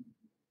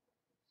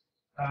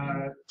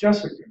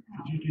 Jessica,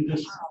 could you do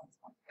this?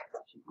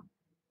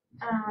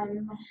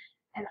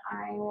 And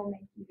I will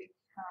make you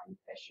become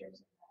fishers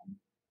of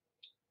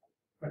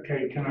men.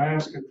 Okay, can I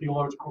ask a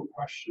theological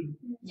question?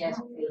 Yes,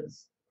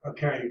 please.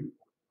 Okay,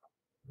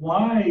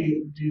 why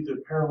do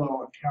the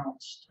parallel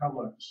accounts tell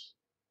us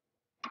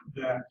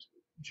that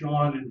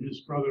John and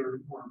his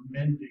brother were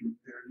mending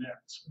their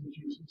nets when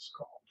Jesus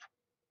called?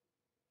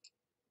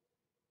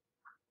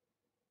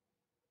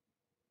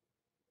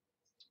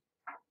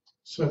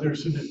 So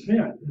there's an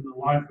event in the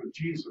life of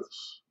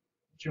Jesus.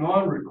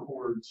 John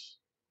records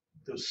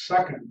the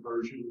second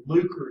version,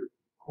 Luke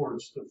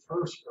records the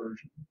first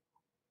version.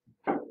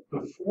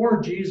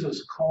 Before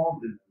Jesus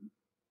called them,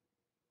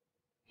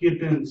 he had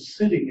been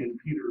sitting in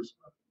Peter's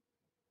boat.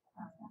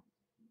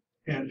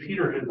 And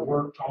Peter had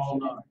worked all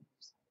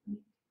night.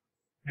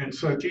 And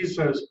so Jesus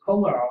says,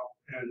 pull out,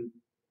 and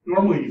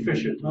normally you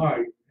fish at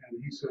night,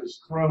 and he says,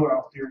 throw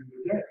out during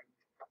the day.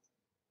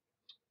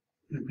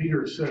 And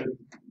Peter said,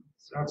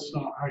 that's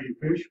not how you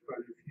fish, but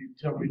if you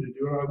tell me to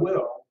do it, I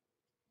will.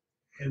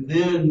 And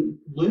then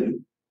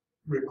Luke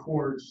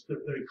records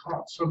that they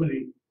caught so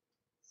many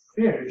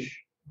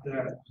fish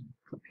that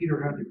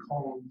Peter had to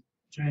call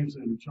James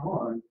and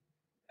John,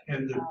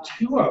 and the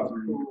two of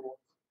them,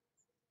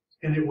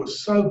 and it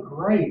was so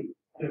great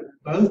that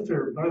both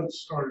their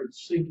boats started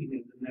sinking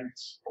and the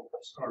nets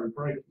started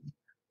breaking.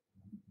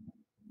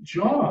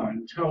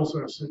 John tells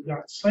us that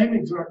that same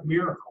exact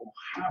miracle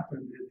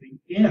happened at the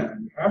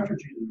end, after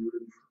Jesus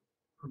rose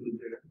from the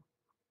dead.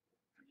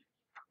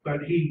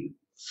 But he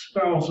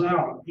spells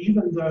out,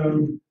 even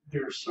though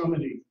there's so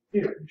many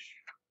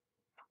fish,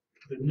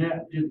 the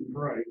net didn't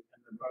break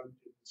and the boat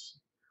didn't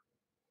sink.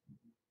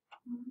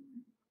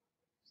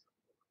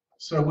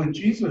 So when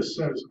Jesus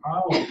says,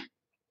 I'll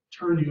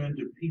turn you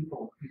into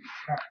people who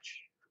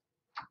catch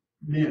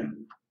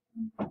men,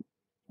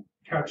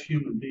 catch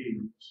human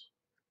beings,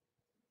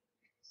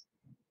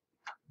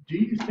 do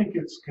you think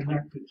it's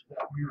connected to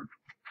that miracle?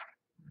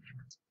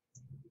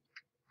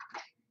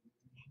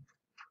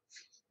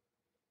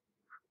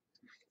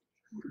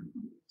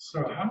 So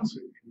how's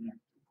it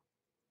connected?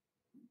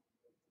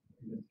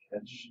 You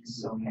catch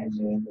so many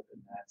men that the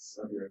nets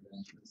of your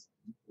adventures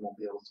won't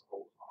be able to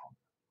hold on.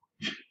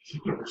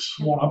 It'll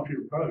swamp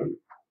your boat,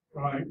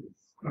 right?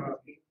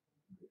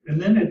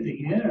 And then at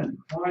the end,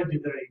 why do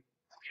they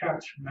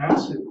catch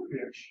massive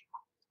fish?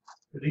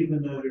 But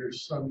even though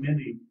there's so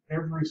many,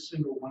 every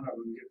single one of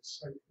them gets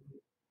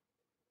safely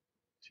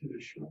to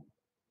the shore.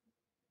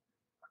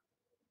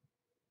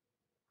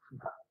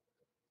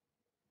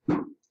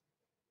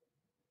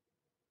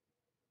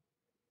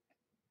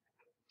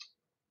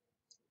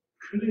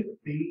 Could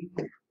it be?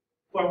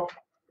 Well,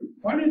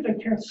 why did they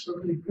catch so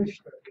many fish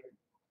that day?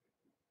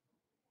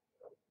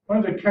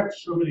 Why did they catch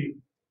so many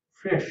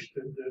fish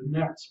that the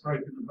nets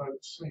break and the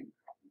boat sink?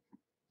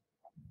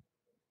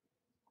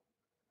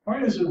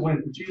 Why is it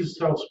when Jesus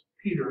tells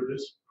Peter,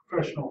 this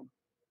professional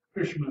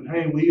fisherman,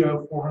 hey, we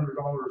owe $400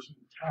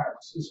 in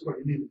tax, this is what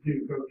you need to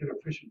do, go get a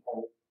fishing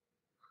pole,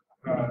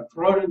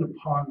 throw it in the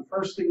pond, the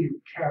first thing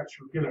you catch,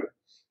 or get a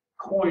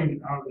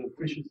coin out of the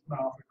fish's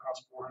mouth that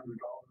costs $400.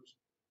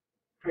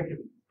 Take it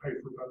and pay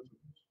for both of us.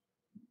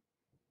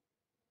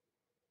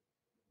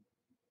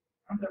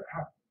 How did that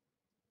happen?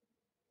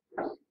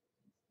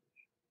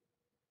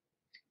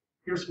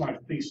 Here's my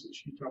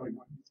thesis. You tell me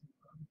what you think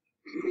about it.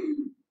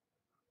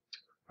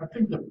 I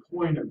think the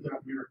point of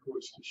that miracle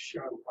is to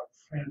show what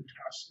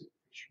fantastic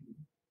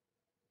fisherman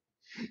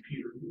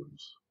Peter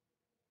was.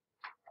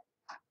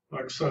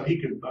 Like, so he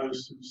could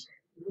boast and say,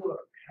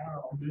 look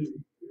how many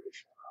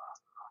fish I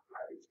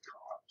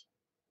caught.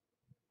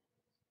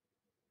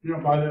 You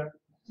don't buy that?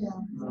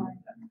 Yeah.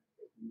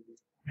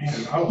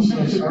 Man, I was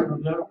so certain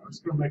of that. I was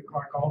going to make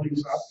like all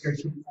these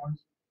application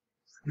points.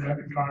 You know,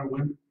 and trying to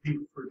win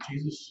people for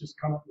Jesus, just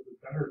come up with a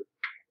better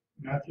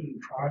method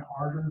and try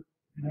harder,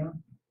 you know?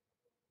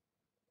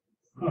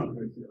 Huh.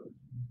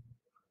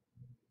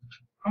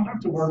 I'll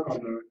have to work on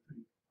that,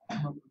 I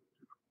think.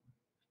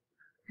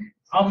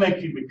 I'll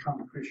make you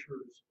become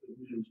fishers, as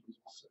Jesus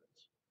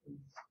says.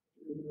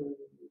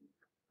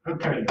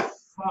 Okay,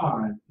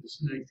 5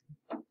 is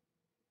Nathan.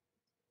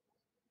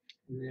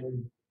 And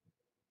then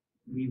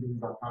leaving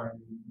behind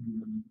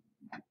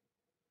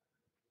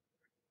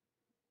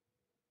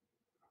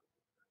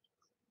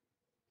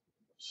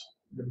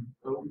the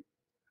boat.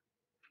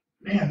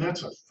 Man,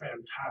 that's a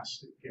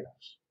fantastic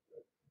guess.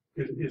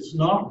 It's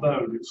not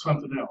boat, it's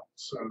something else.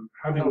 So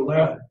having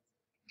left,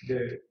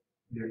 Their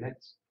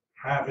nets.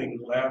 having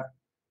left,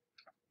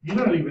 you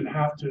don't even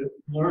have to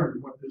learn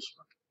what this,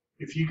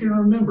 if you can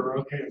remember,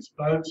 okay, it's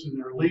boats and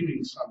they're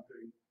leaving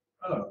something,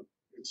 oh,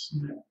 it's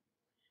net.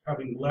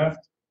 Having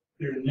left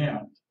their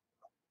net,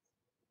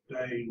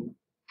 they,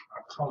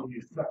 I call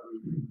you third.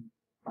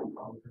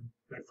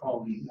 They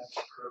follow me, that's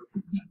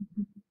perfect.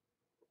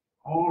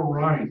 All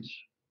right,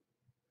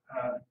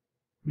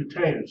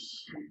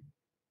 Mateus.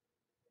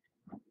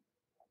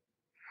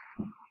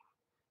 I'm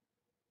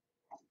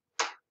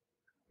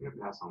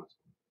gonna pass on this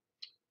one.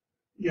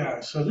 Yeah,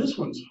 so this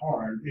one's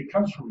hard. It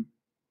comes from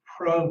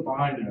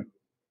probino.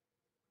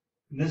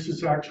 And this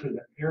is actually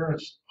the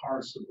aorist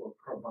participle of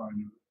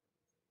probino.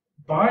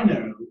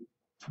 Bino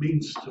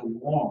means to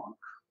walk,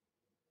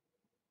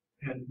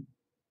 and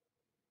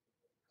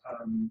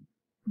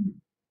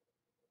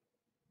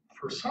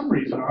for some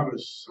reason I've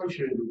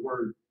associated the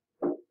word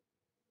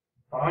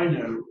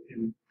bino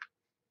in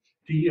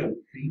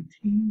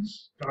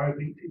diabetes,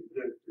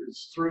 that is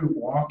through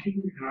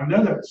walking, and I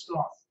know that's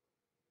not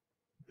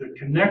the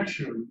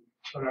connection,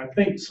 but I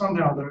think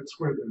somehow that's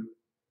where the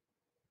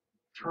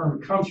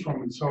term comes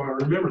from, and so I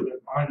remember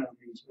that bino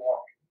means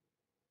walking.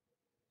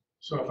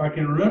 So if I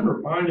can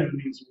remember bino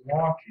means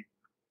walking,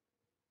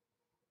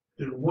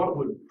 then what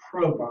would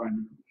pro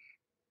bino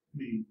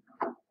mean?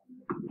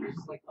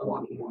 Just like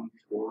walking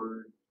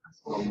toward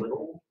a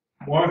little.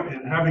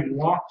 And having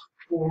walked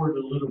forward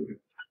a little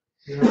bit.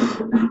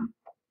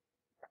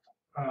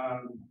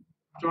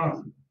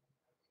 Jonathan.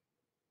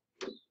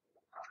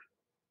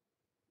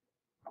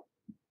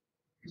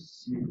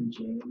 Stephen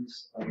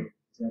James of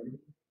Zebedee.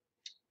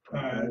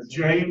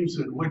 James,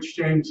 and which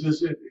James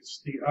is it?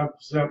 It's the of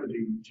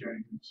Zebedee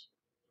James.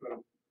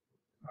 So,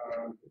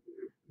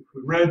 if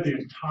we read the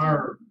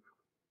entire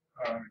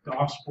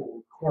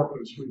gospel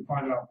corpus, we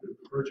find out that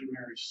the Virgin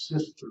Mary's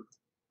sister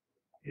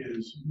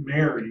is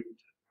married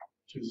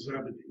to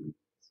Zebedee.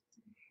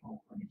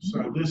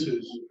 So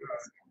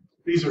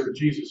these are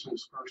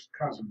Jesus's first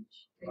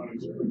cousins,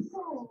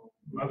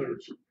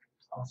 mothers.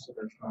 Also,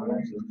 there's not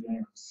actually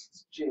James.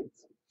 It's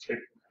James.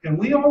 And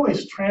we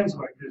always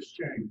translate this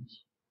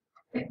James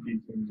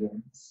Stephen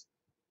James.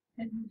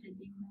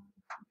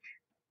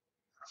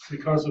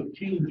 because of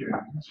King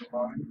James,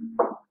 right?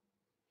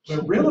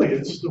 But really,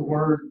 it's the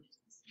word.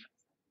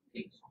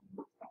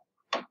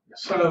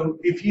 So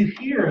if you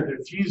hear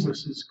that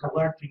Jesus is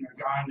collecting a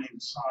guy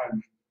named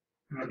Simon,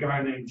 and a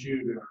guy named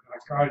Judah, and a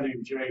guy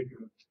named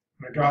Jacob,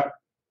 and a guy,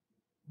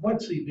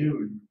 what's he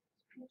doing?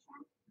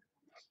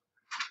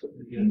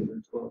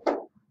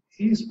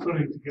 He's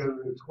putting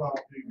together the 12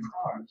 new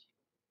tribes,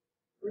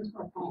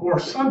 or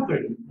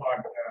something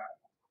like that.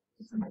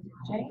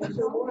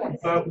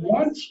 But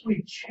once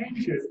we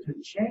change it to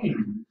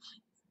James,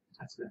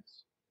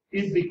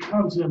 it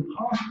becomes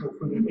impossible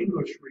for the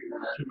English reader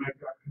to make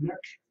that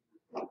connection.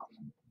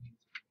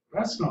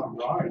 That's not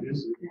right,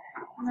 is it?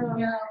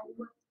 No.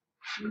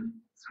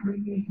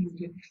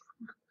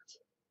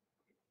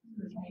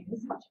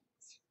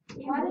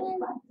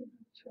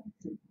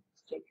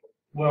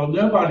 Well,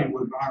 nobody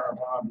would buy our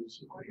Bibles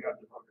if we had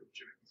the book of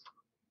James.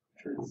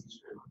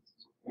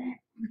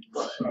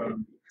 So,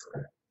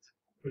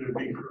 but it'd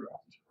be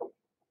correct.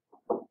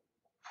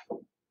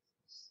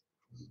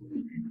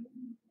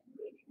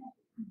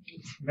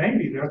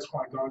 Maybe that's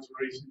why God's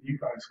raising you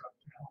guys up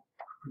to help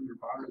in your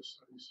Bible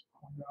studies.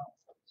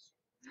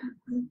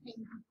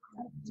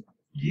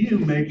 You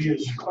may be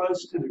as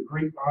close to the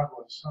Greek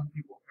Bible as some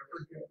people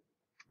ever get.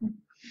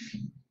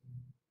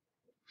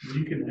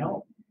 You can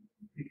help.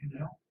 You can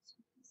help.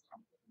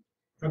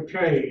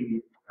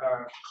 Okay,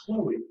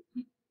 Chloe.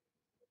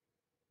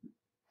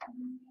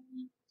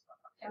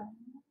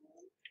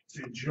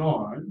 And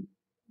John.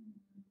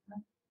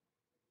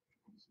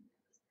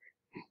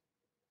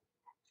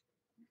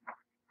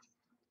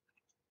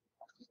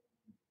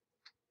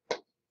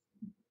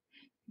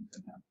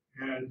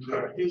 And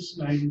his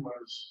name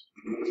was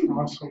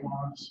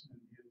Proselos,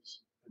 and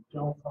his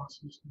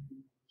Adelphos'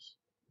 name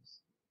was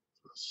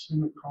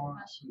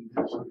Symmachos, and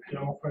his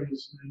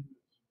Adelphes' name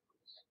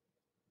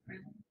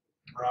was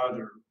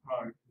brother.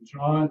 Right.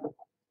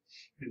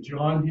 And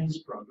John, his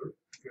brother.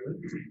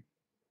 Good.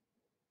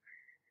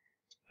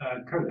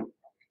 Cody.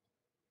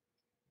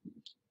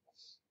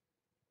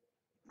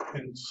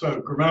 And so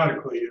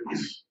grammatically,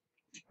 it's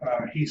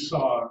he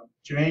saw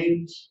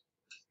James,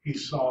 he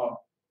saw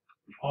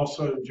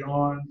also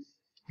John,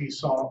 he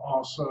saw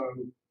also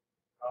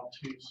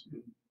Maltese.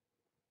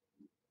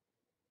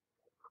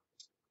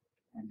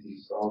 And he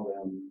saw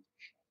them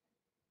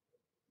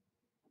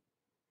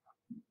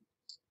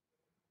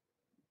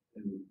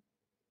in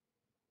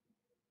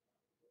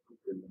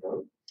the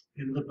boat.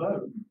 In the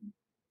boat.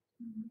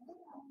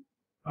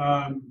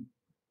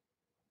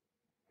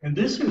 And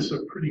this is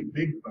a pretty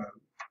big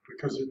boat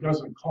because it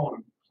doesn't call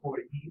it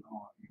employee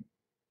on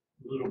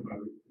little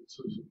boat. It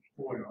says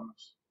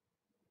employees.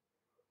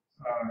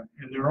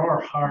 And there are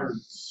hired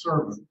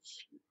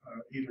servants,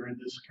 either in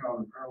this account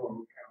or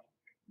parallel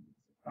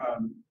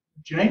account.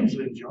 James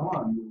and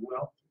John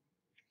were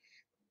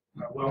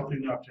wealthy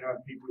enough to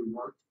have people who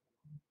work.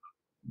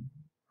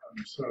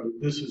 So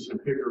this is a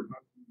bigger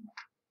boat.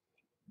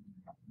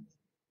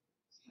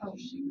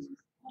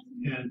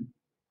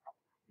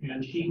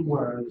 And he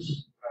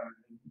was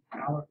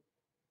Alec.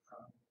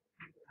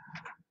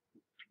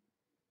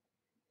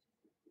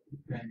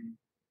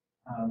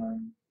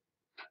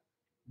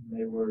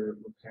 They were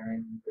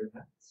repairing their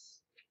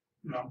nets.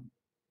 Now,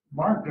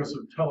 Mark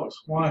doesn't tell us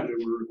why they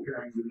were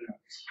repairing the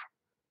nets,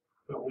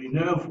 but we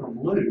know from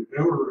Luke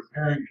they were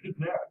repairing the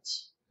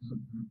nets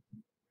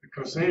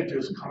because they had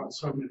just caught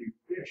so many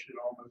fish it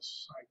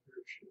almost sank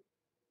their ship.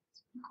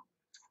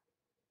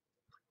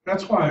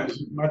 That's why,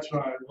 as much as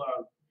I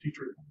love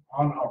Dietrich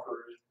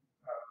Bonhoeffer's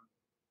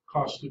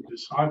cost of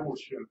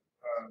discipleship,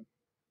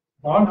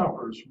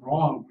 Bonhoeffer is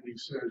wrong when he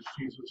says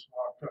Jesus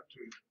walked up to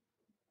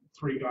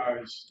three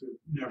guys that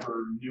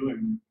never knew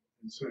him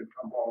and said,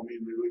 "Come follow me,"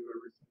 and they leave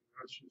everything.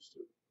 That's just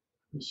a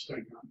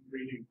mistake on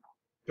reading.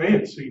 They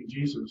had seen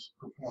Jesus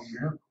perform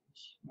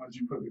miracles. Once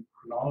you put the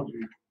chronology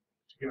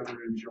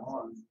together in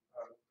John,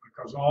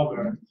 because all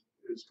that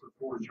is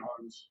before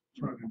John's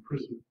thrown in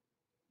prison.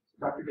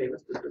 Dr.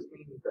 Davis, does this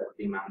mean that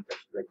the amount of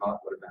fish they caught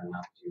would have been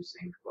enough to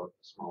sink both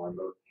the smaller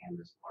boat and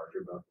this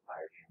larger boat with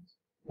hired hands?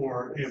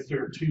 Or if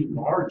they're two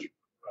large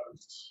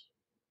boats,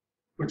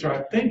 which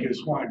I think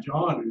is why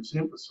John is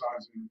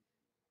emphasizing,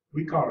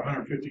 we caught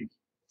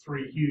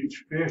 153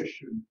 huge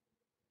fish and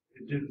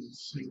it didn't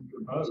sink the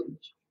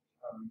boat.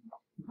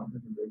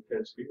 Big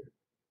fish here.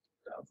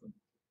 1,000.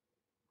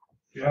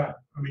 Yeah,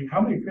 I mean, how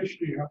many fish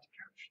do you have to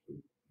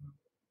catch?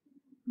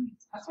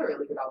 That's a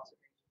really good observation.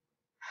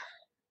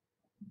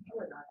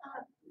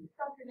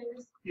 Dr.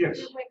 Davis? Yes.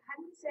 Wait, how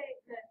do you say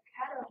the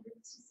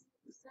cataracts?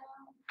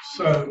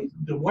 So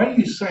the way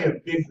you say a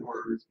big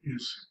word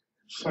is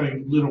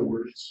saying little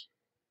words.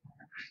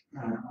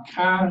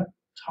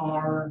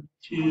 Katartizontos.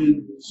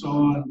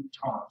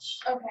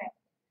 Okay.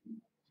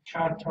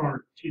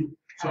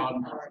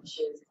 Katartizontos.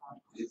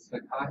 It's the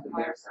cotton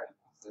there.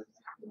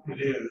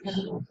 It is. That's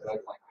like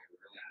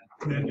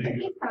they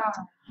really.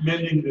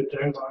 Mending the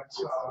daylight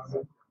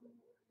side.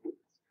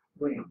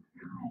 Wait,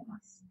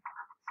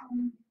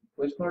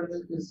 which part of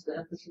it is the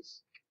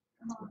emphasis?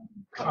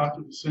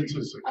 Since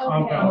it's a Okay.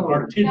 compound,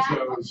 artizo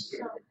That- is the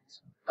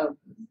Oh,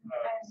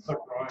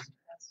 upright.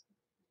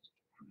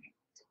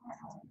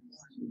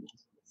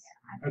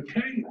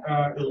 Okay,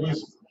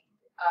 Elizabeth.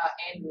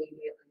 And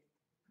immediately.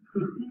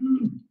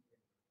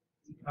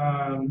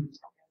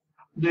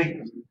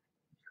 Nathan.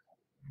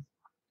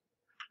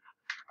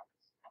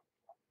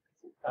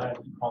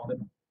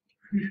 Calden.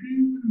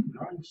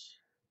 Nice.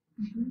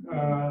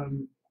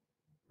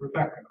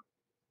 Rebecca.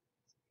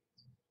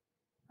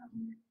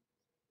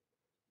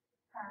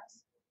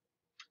 Pass.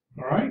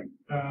 All right.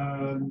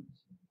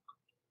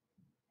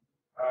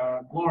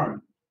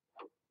 Lauren.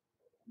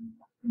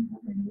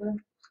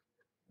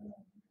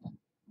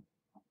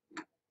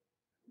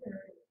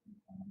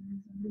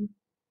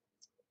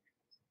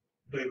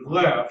 They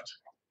left,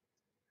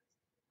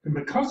 and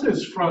because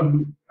it's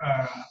from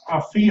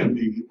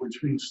aphiemi,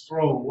 which means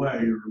throw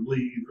away or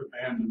leave,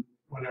 abandon,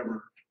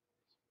 whatever.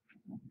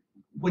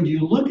 When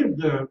you look at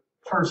the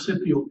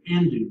participial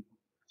ending,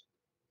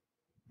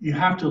 you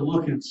have to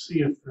look and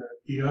see if the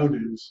iota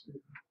is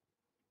there.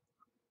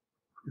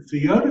 If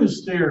the iota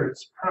is there,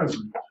 it's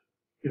present.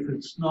 If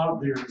it's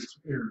not there, it's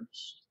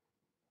aorist.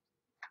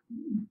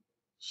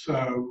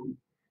 So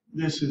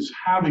this is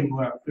having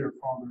left their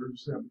father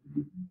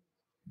Zebedee.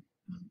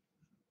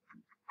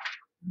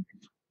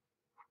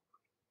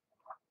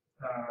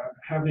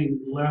 Having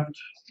left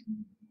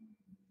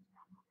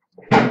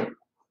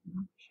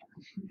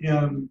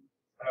him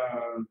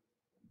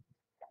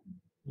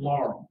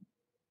Laurel,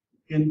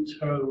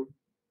 into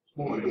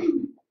Floyd,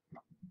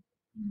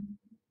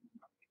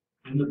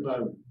 in the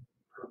boat,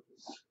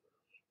 purpose.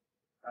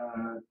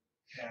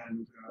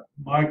 And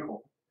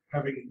Michael,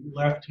 having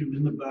left him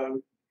in the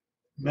boat,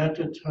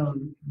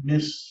 metatone,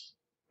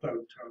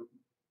 misthotone.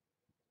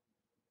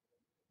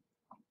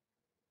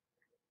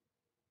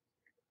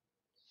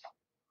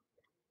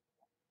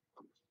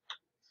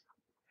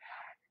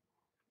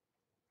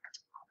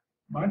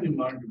 My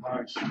mnemonic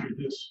device for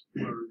this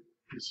word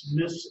is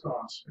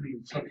misthos,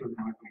 meaning something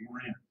like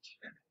rent.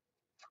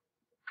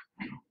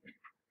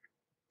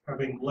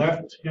 Having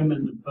left him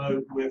in the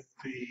boat with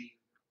the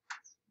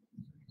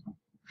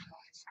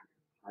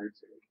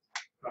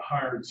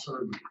hired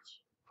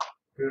servants.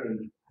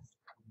 Good.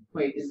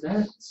 wait, is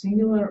that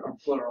singular or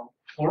plural?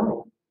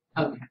 Plural.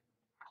 Okay.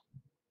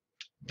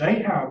 They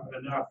have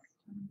enough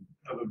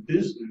of a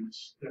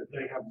business that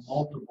they have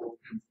multiple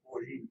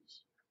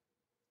employees.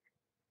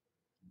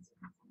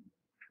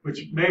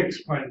 Which may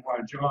explain why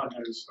John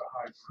is the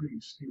high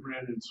priest. He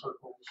ran in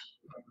circles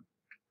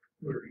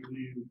where he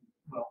knew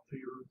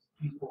wealthier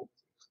people.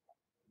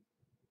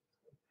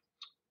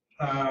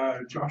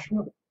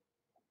 Joshua.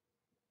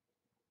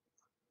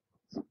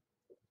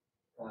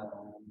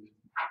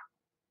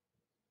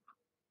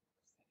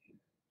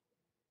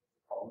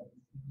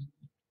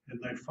 And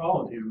they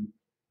followed him.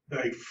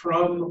 They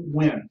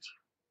went.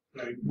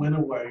 They went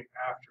away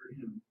after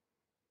him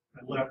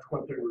and left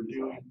what they were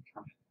doing.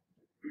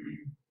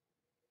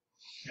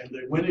 And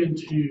they went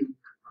into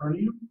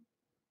Capernaum.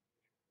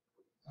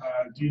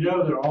 Do you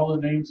know that all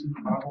the names in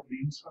the Bible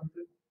mean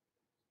something?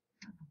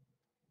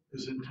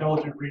 As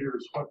intelligent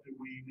readers, what do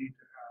we need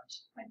to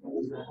ask?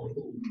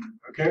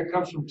 Okay, it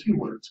comes from two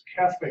words,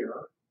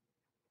 Kepher,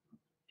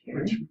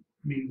 which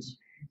means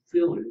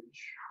village.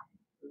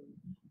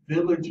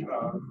 Village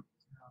of,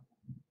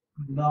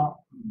 not,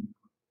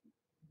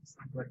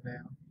 Like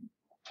now.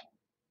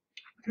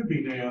 could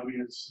be Naomi,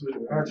 it's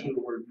actually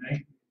the word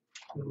Nathan,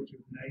 village of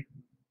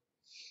Nathan.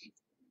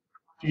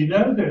 Do you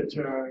know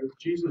that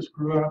Jesus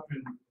grew up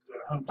in the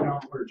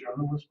hometown where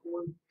Jonah was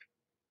born?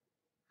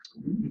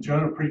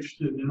 Jonah preached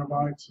to the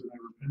Ninevites and they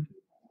repented.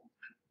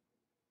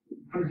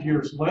 100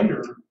 years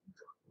later,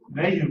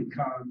 Nahum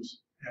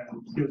comes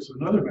and gives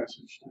another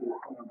message to the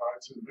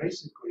Ninevites, and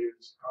basically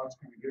it's God's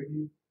going to get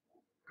you.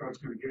 God's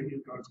going to get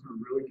you. God's going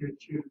to really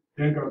get you.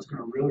 Then God's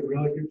going to really,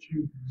 really get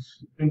you.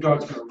 Then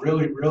God's going to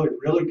really, really,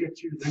 really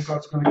get you. Then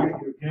God's going to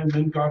get you again.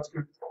 Then God's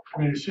going to,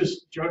 I mean, it's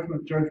just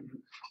judgment,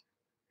 judgment.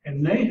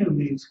 And Nahum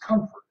means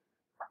comfort.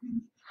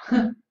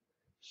 But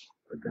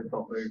they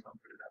felt very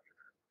comforted after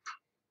that.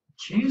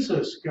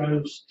 Jesus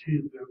goes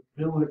to the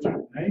village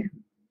of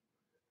Nahum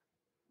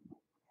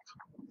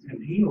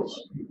and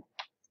heals people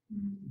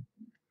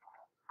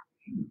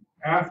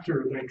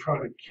after they try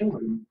to kill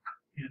him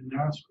in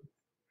Nazareth.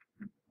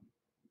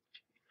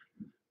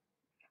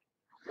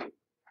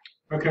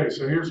 Okay,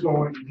 so here's what I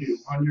want you to do.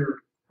 On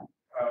your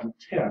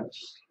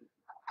test,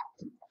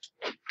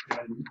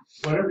 and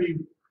whatever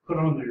you put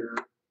on there,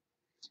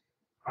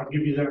 I'll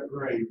give you that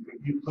grade, but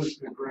you put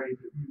the grade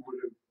that you would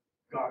have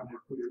gotten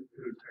if we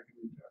could have taken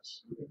the test.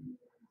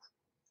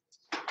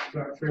 Is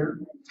that fair?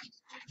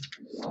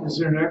 Is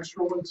there an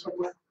extra one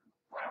somewhere?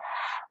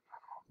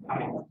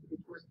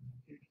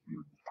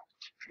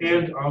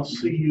 And I'll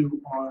see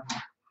you on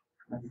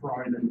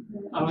Friday.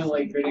 I'm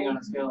like rating on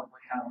a scale of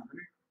like how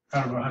 100.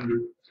 Out of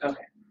 100.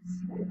 Okay.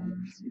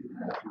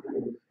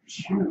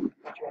 Shoot.